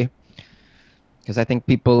story, because I think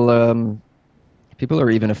people are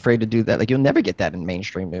even afraid to do that. Like, you'll never get that in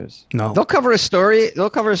mainstream news. No, they'll cover a story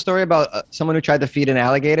about someone who tried to feed an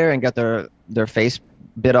alligator and got their face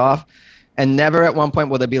bit off. And never at one point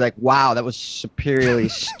will they be like, "Wow, that was superiorly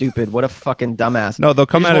stupid. What a fucking dumbass." No, they'll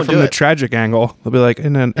come at it from the tragic angle. They'll be like,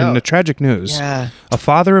 in the tragic news, a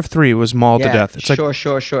father of 3 was mauled to death. It's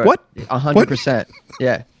sure. What? 100%.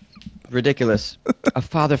 Yeah. Ridiculous. A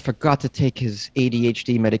father forgot to take his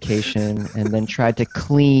ADHD medication and then tried to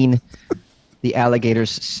clean the alligator's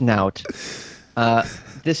snout.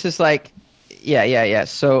 This is like, yeah.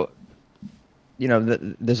 So,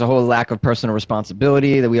 there's a whole lack of personal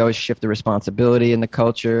responsibility, that we always shift the responsibility in the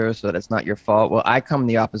culture so that it's not your fault. Well, I come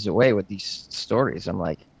the opposite way with these stories. I'm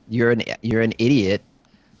like, you're an idiot.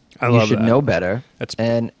 You should know better.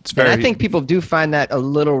 And I think people do find that a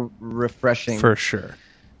little refreshing. For sure.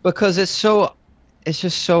 Because it's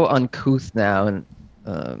just so uncouth now, and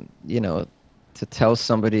to tell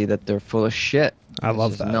somebody that they're full of shit. I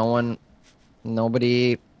love that.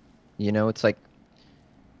 Nobody, it's like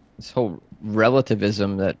this whole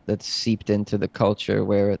relativism that's seeped into the culture,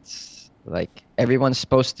 where it's like everything's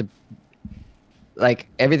supposed to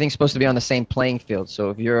be on the same playing field. So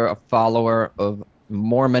if you're a follower of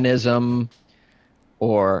Mormonism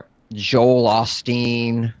or Joel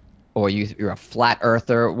Osteen, or you're a flat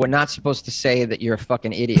earther, we're not supposed to say that you're a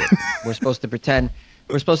fucking idiot. We're supposed to pretend.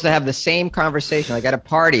 We're supposed to have the same conversation. Like at a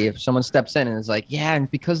party, if someone steps in and is like, "Yeah, and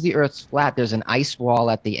because the Earth's flat, there's an ice wall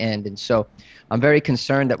at the end, and so I'm very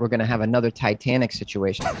concerned that we're going to have another Titanic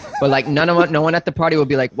situation." But like no one at the party will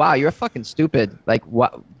be like, "Wow, you're fucking stupid. Like,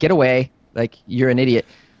 what? Get away. Like, you're an idiot."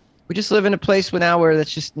 We just live in a place now where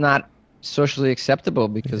that's just not socially acceptable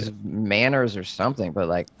because of manners or something. But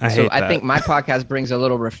like, I think my podcast brings a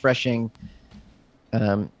little refreshing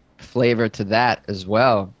flavor to that as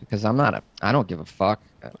well because I don't give a fuck.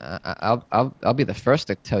 I'll be the first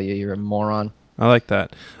to tell you you're a moron. I like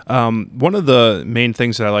that. One of the main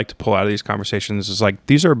things that I like to pull out of these conversations is like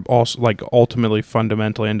these are also like ultimately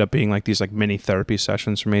fundamentally end up being like these like mini therapy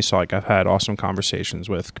sessions for me. So like I've had awesome conversations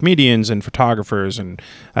with comedians and photographers, and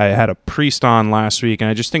I had a priest on last week, and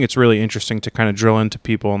I just think it's really interesting to kind of drill into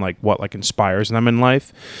people and like what like inspires them in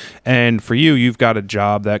life. And for you, you've got a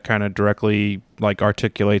job that kind of directly like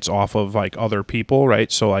articulates off of like other people,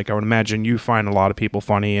 right? So like I would imagine you find a lot of people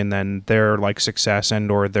funny, and then their like success and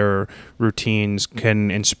or their routines can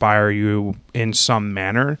inspire you in some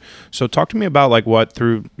manner. So talk to me about like what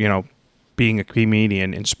through, being a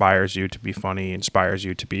comedian inspires you to be funny, inspires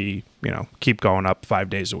you to be, keep going up 5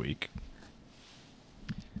 days a week.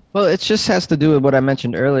 Well, it just has to do with what I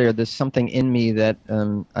mentioned earlier. There's something in me that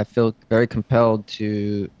I feel very compelled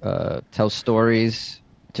to tell stories,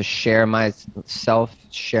 to share myself,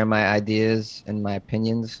 share my ideas and my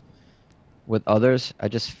opinions with others. I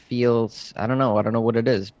just feel, I don't know what it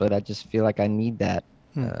is, but I just feel like I need that.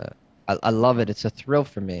 Uh, I love it. It's a thrill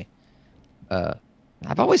for me. Uh,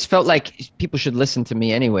 I've always felt like people should listen to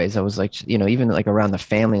me anyways. I was like, even like around the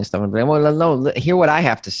family and stuff. I'm like, well, no, hear what I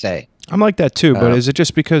have to say. I'm like that too, but Uh, is it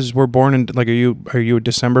just because we're born in like are you a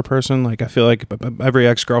December person? Like I feel like every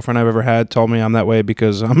ex-girlfriend I've ever had told me I'm that way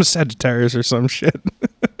because I'm a Sagittarius or some shit.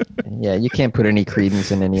 yeah, you can't put any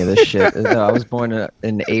credence in any of this shit. No, I was born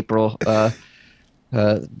in April. But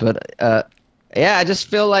yeah, I just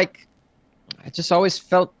feel like I just always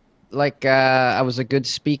felt like I was a good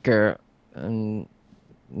speaker and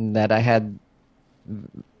that I had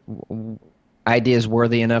ideas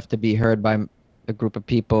worthy enough to be heard by a group of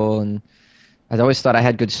people, and I always thought I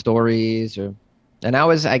had good stories, and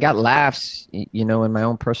I got laughs, in my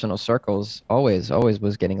own personal circles. Always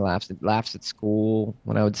was getting laughs at school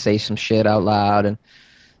when I would say some shit out loud, and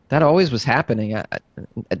that always was happening.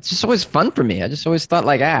 It's just always fun for me. I just always thought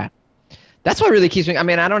like, that's what really keeps me. I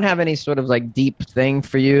mean, I don't have any sort of like deep thing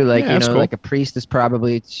for you. Like, Yeah, that's cool. like a priest is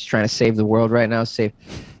probably just trying to save the world right now. The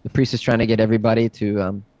priest is trying to get everybody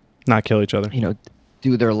to, Not kill each other.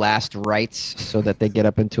 do their last rites so that they get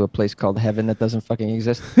up into a place called heaven that doesn't fucking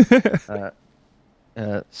exist.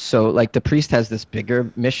 So like the priest has this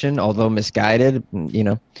bigger mission, although misguided,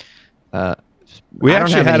 uh, We I don't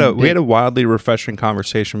actually have had any we had big, a wildly refreshing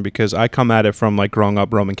conversation because I come at it from like growing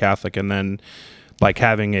up Roman Catholic and then like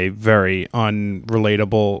having a very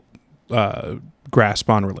unrelatable grasp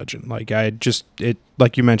on religion. Like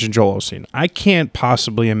like you mentioned Joel Osteen. I can't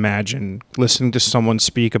possibly imagine listening to someone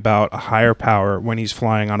speak about a higher power when he's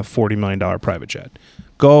flying on a $40 million private jet.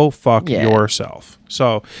 Go fuck yeah. yourself.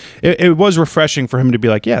 So it was refreshing for him to be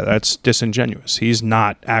like, yeah, that's disingenuous. He's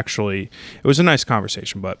not actually. It was a nice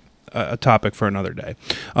conversation, but a topic for another day.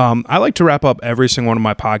 I like to wrap up every single one of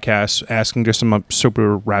my podcasts asking just some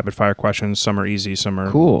super rapid fire questions. Some are easy, some are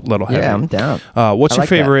Cool. a little heavy. Yeah, I'm down. What's I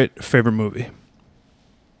your like that. favorite movie?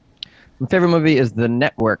 My favorite movie is The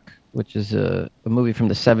Network, which is a movie from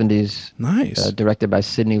the 70s, Nice. directed by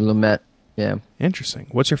Sidney Lumet. Yeah. Interesting.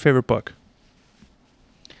 What's your favorite book?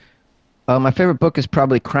 My favorite book is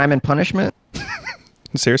probably Crime and Punishment.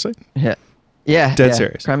 Seriously? Yeah. Yeah. Dead yeah.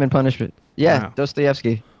 serious. Crime and Punishment. Yeah. Wow.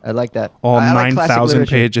 Dostoevsky. I like that. All I like classic 9,000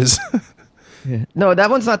 literature. pages. Yeah. No, that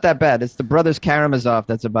one's not that bad. It's the Brothers Karamazov.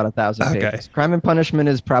 That's about 1,000 Okay. pages. Crime and Punishment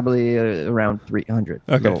is probably around 300.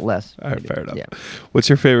 Okay. A little less. All right, maybe. fair enough. Yeah. What's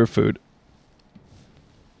your favorite food?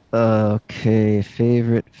 Okay.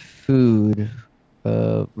 Favorite food.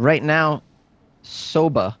 Right now,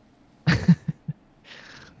 soba.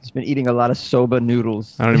 Just been eating a lot of soba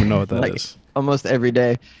noodles. I don't even know what that like is. almost every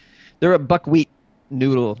day. They're a buckwheat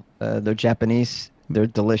noodle. They're Japanese. They're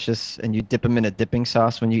delicious, and you dip them in a dipping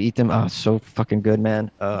sauce when you eat them. Oh, so fucking good, man.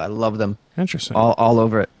 I love them. Interesting. All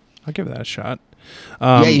over it. I'll give that a shot.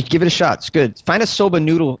 Yeah, you give it a shot. It's good. Find a soba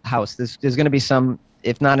noodle house. There's going to be some,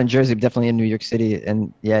 if not in Jersey, definitely in New York City.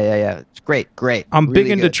 And yeah. It's great. I'm really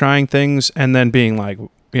big into good. trying things and then being like,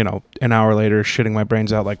 an hour later shitting my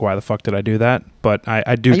brains out like, why the fuck did I do that? But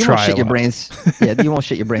I do You try won't shit a your lot. brains. Yeah, you won't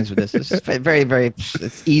shit your brains with this. It's just very, very.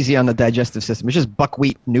 It's easy on the digestive system. It's just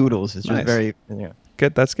buckwheat noodles. It's just Nice. very. Yeah.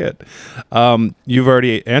 Good, that's good. You've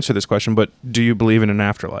already answered this question, but do you believe in an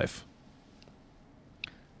afterlife?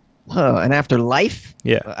 An afterlife?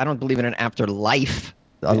 Yeah. I don't believe in an afterlife.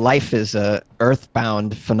 A life is a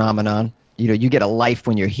earthbound phenomenon. You get a life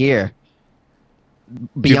when you're here.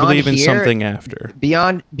 Do you believe in here, something after?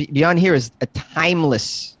 Beyond here is a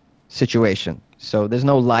timeless situation. So there's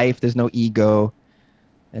no life, there's no ego,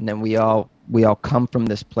 and then we all come from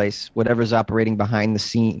this place, whatever's operating behind the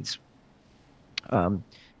scenes.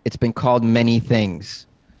 It's been called many things.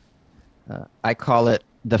 I call it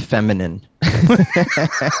the feminine.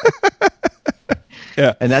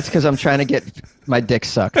 Yeah. And that's because I'm trying to get my dick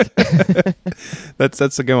sucked.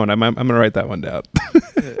 That's a good one. I'm gonna write that one down.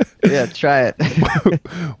 Yeah, try it.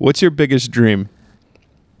 What's your biggest dream?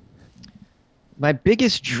 My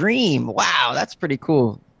biggest dream. Wow, that's pretty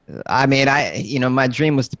cool. I mean, my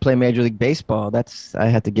dream was to play Major League Baseball. I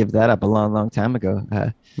had to give that up a long, long time ago.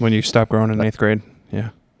 When you stopped growing in But 8th grade? Yeah.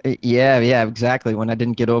 yeah, exactly. When I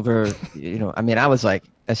didn't get over, I mean, I was like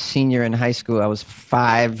a senior in high school. I was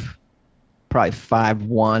probably 5'1",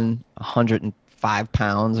 105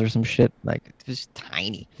 pounds or some shit. Like just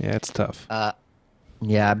tiny. Yeah, it's tough.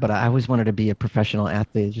 Yeah, but I always wanted to be a professional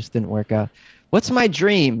athlete. It just didn't work out. What's my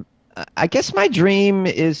dream? I guess my dream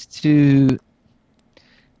is to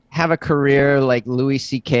have a career like Louis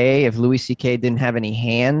C.K. if Louis C.K. didn't have any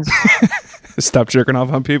hands. Stop jerking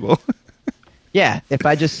off on people. Yeah, if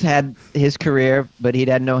I just had his career, but he'd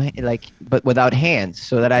had but without hands,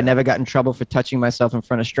 so that I never got in trouble for touching myself in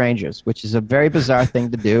front of strangers, which is a very bizarre thing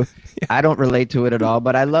to do. I don't relate to it at all,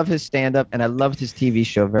 but I love his stand-up and I loved his TV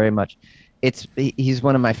show very much. He's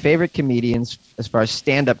one of my favorite comedians as far as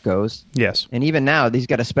stand-up goes. Yes. And even now, he's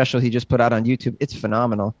got a special he just put out on YouTube. It's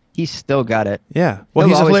phenomenal. He's still got it. Yeah. Well,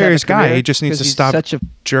 He'll he's a always have hilarious guy. career He just needs to because he's stop such a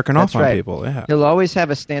jerking off That's on right. people. Yeah. He'll always have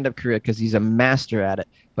a stand-up career because he's a master at it.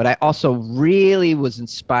 But I also really was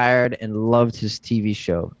inspired and loved his TV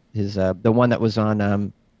show, the one that was on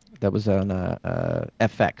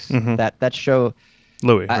FX. Mhm. That show,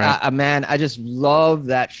 Louis, right? man, I just love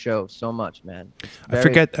that show so much, man. I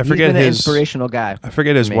forget He's been an his inspirational guy. I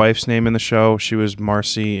forget his me. wife's name in the show. She was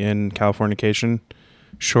Marcy in Californication.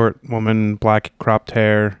 Short woman, black cropped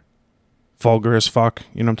hair, vulgar as fuck.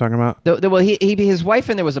 You know what I'm talking about? Well, his wife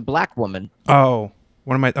in there was a black woman. Oh,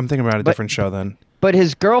 what am I? I'm thinking about a But- different show then. But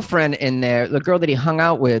his girlfriend in there, the girl that he hung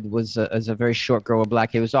out with, was a very short girl with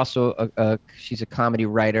black hair. It was also she's a comedy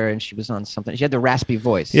writer, and she was on something. She had the raspy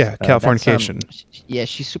voice. Yeah, Californication. Yeah,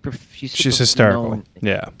 she's super hysterical. known.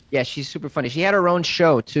 Yeah. Yeah, she's super funny. She had her own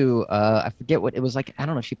show too. I forget what it was like. I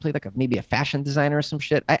don't know. She played like maybe a fashion designer or some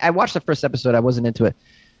shit. I watched the first episode. I wasn't into it,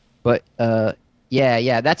 but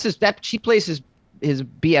yeah. She plays his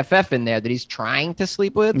BFF in there that he's trying to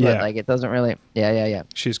sleep with, but Yeah. like it doesn't really. Yeah.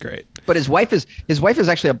 She's great. But his wife is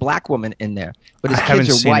actually a black woman in there, but his I haven't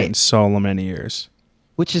kids are seen it in white, so many years.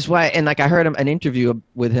 which is why. And like I heard an interview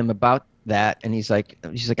with him about that, and she's like,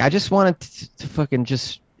 I just wanted to fucking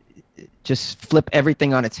just flip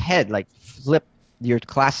everything on its head, like flip your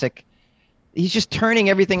classic. He's just turning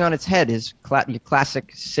everything on its head. Your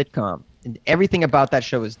classic sitcom, and everything about that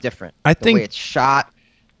show is different. I The think- way it's shot.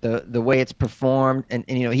 The way it's performed, and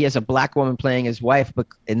he has a black woman playing his wife,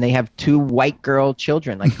 and they have two white girl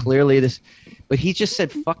children. Like clearly but he just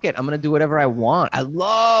said, "Fuck it, I'm gonna do whatever I want." I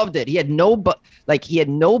loved it. He had no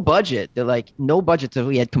budget. No budget, so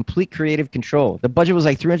he had complete creative control. The budget was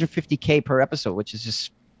like $350K per episode, which is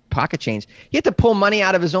just pocket change. He had to pull money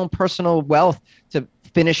out of his own personal wealth to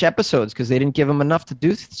finish episodes because they didn't give him enough to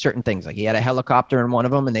do certain things. Like he had a helicopter in one of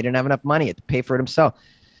them, and they didn't have enough money. He had to pay for it himself.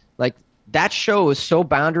 Like. That show is so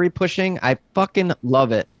boundary pushing. I fucking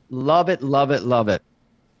love it. Love it.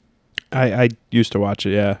 I used to watch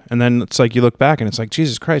it, yeah. And then it's like you look back and it's like,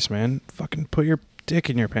 Jesus Christ, man, fucking put your dick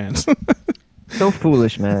in your pants. So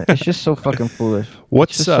foolish, man. It's just so fucking foolish.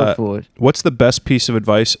 What's It's just so foolish. What's the best piece of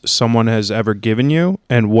advice someone has ever given you,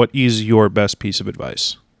 and what is your best piece of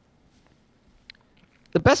advice?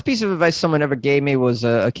 The best piece of advice someone ever gave me was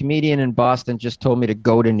a comedian in Boston just told me to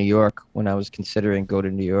go to New York when I was considering go to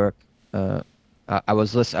New York. I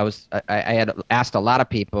had asked a lot of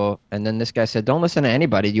people, and then this guy said, "Don't listen to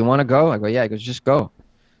anybody. Do you want to go?" I go, "Yeah." He goes, "Just go.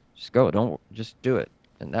 Don't just do it."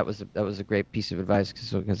 And that was a great piece of advice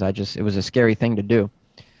because it was a scary thing to do.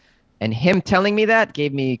 And him telling me that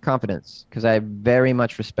gave me confidence because I very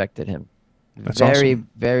much respected him. That's very, awesome.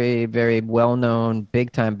 very, very well-known,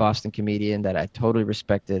 big-time Boston comedian that I totally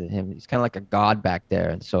respected him. He's kind of like a god back there.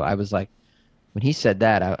 And so I was like, when he said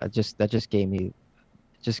that, that just gave me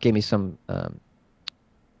some,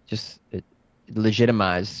 it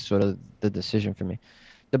legitimized sort of the decision for me.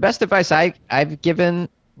 The best advice I've given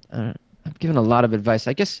a lot of advice.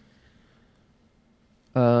 I guess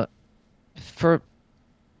for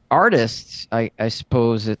artists, I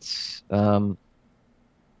suppose it's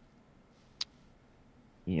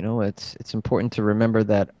it's important to remember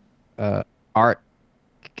that art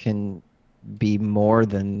can be more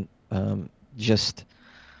than just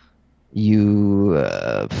you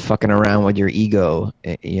fucking around with your ego.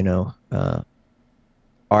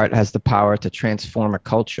 Art has the power to transform a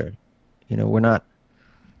culture. We're not,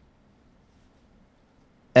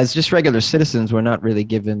 as just regular citizens, we're not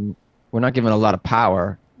given a lot of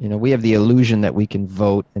power. We have the illusion that we can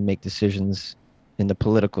vote and make decisions in the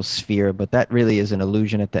political sphere, but that really is an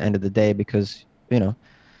illusion at the end of the day because,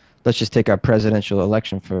 let's just take our presidential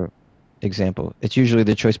election for example. It's usually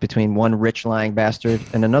the choice between one rich lying bastard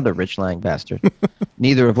and another rich lying bastard,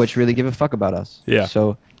 neither of which really give a fuck about us. Yeah.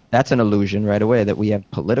 So that's an illusion right away that we have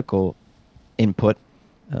political input.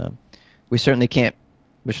 We certainly can't.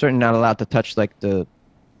 We're certainly not allowed to touch like the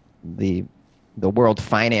world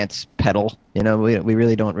finance pedal. We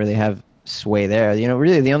really don't really have sway there.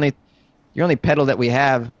 Really the only pedal that we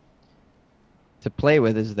have to play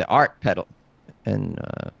with is the art pedal, and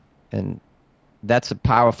that's a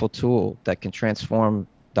powerful tool that can transform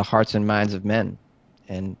the hearts and minds of men.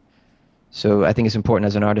 And so I think it's important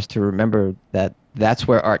as an artist to remember that that's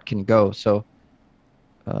where art can go. So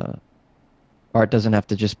art doesn't have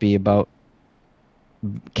to just be about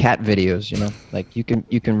cat videos, like you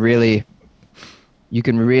can really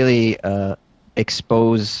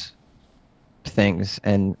expose things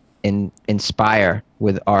and inspire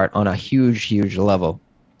with art on a huge level.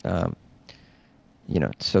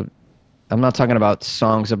 So I'm not talking about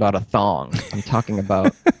songs about a thong. I'm talking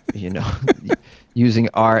about, using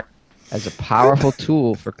art as a powerful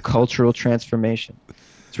tool for cultural transformation.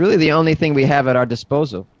 It's really the only thing we have at our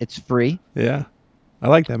disposal. It's free. Yeah. I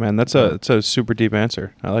like that, man. That's a super deep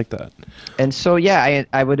answer. I like that. And so, yeah,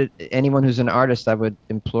 I would, anyone who's an artist, I would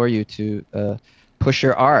implore you to push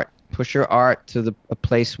your art to a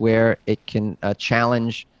place where it can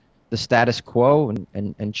challenge the status quo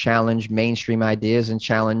and challenge mainstream ideas and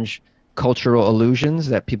challenge cultural illusions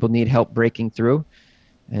that people need help breaking through,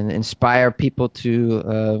 and inspire people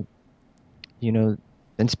to,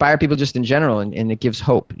 inspire people just in general. And it gives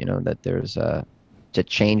hope, that there's that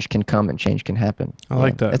change can come and change can happen. I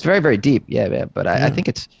like that. It's very, very deep. Yeah. But I think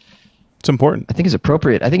it's important. I think it's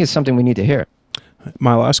appropriate. I think it's something we need to hear.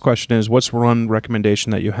 My last question is, what's one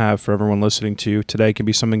recommendation that you have for everyone listening to you today? It can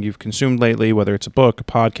be something you've consumed lately, whether it's a book, a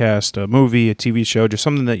podcast, a movie, a TV show, just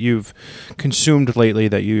something that you've consumed lately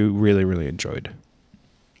that you really, really enjoyed.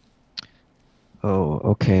 Oh,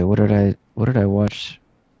 okay. What did I watch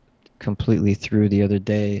completely through the other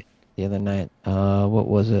night? What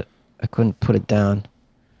was it? I couldn't put it down.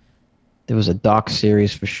 There was a doc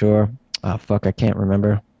series for sure. Oh, fuck, I can't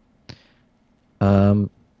remember. Damn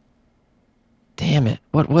it.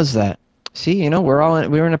 What was that? See,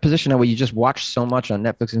 we're in a position now where you just watch so much on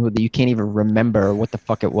Netflix and Hulu that you can't even remember what the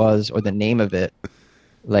fuck it was or the name of it.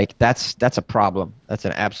 Like, that's a problem. That's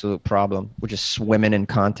an absolute problem. We're just swimming in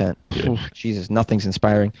content. Oof, Jesus, nothing's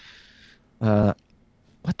inspiring. What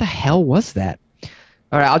the hell was that?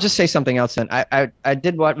 All right, I'll just say something else then. I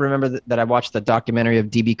did remember that I watched the documentary of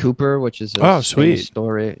D.B. Cooper, which is a sweet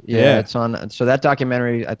story. Yeah, it's on. So that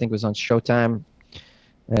documentary I think was on Showtime,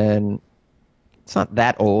 and it's not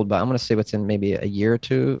that old, but I'm gonna say what's in maybe a year or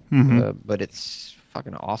two. But it's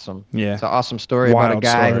fucking awesome. Yeah, it's an awesome story about a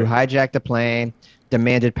guy who hijacked a plane,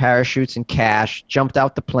 demanded parachutes and cash, jumped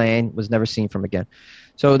out the plane, was never seen from again.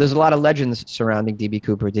 So there's a lot of legends surrounding D.B.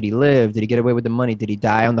 Cooper. Did he live? Did he get away with the money? Did he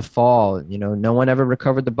die on the fall? No one ever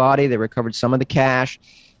recovered the body. They recovered some of the cash.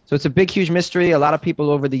 So it's a big, huge mystery. A lot of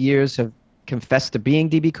people over the years have confessed to being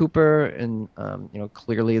D.B. Cooper, and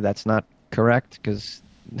clearly that's not correct because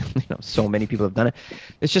so many people have done it.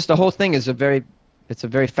 It's just the whole thing is a very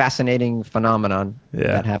fascinating phenomenon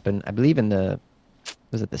that happened. I believe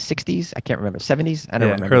was it the 60s? I can't remember. 70s? I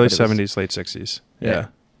don't remember. Early 70s, late 60s. Yeah.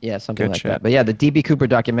 Yeah, something like that. But yeah, the D.B. Cooper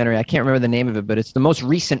documentary, I can't remember the name of it, but it's the most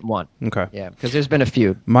recent one. Okay. Yeah, because there's been a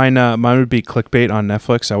few. Mine would be Clickbait on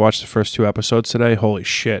Netflix. I watched the first 2 episodes today. Holy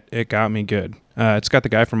shit, it got me good. It's got the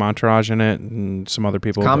guy from Entourage in it and some other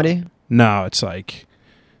people. It's comedy? No, it's like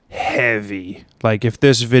heavy. Like if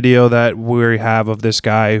this video that we have of this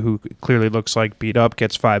guy who clearly looks like beat up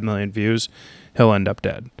gets 5 million views, he'll end up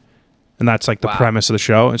dead. And that's like the premise of the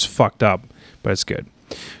show. It's fucked up, but it's good.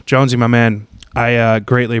 Jonesy, my man, I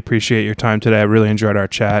greatly appreciate your time today. I really enjoyed our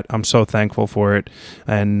chat. I'm so thankful for it,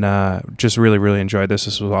 and just really, really enjoyed this.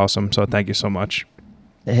 This was awesome, so thank you so much.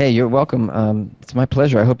 Hey, you're welcome. It's my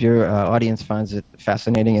pleasure. I hope your audience finds it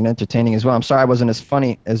fascinating and entertaining as well. I'm sorry I wasn't as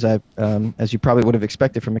funny as you probably would have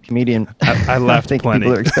expected from a comedian. I laughed think plenty.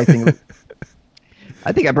 People are expecting.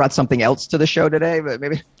 I think I brought something else to the show today, but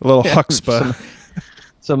maybe a little chutzpah.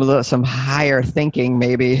 Some higher thinking,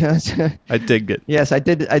 maybe. I digged it. Yes, I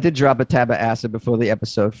did drop a tab of acid before the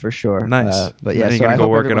episode for sure. Nice. But yeah, so I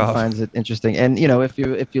hope everyone finds it interesting. And if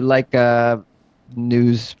you like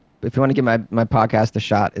news, if you want to give my podcast a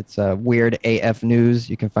shot, it's Weird AF News.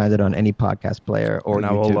 You can find it on any podcast player or YouTube. And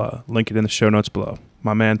I will link it in the show notes below.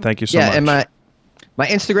 My man, thank you so much. Yeah, and my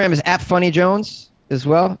Instagram is @FunnyJones as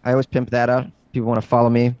well. I always pimp that out. People want to follow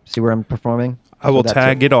me, see where I'm performing. I will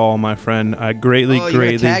tag it all, my friend. I greatly, Oh, you're gonna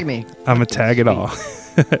greatly. tag me. I'm gonna tag it all.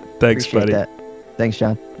 Thanks, Appreciate buddy. that. Thanks,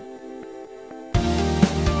 John.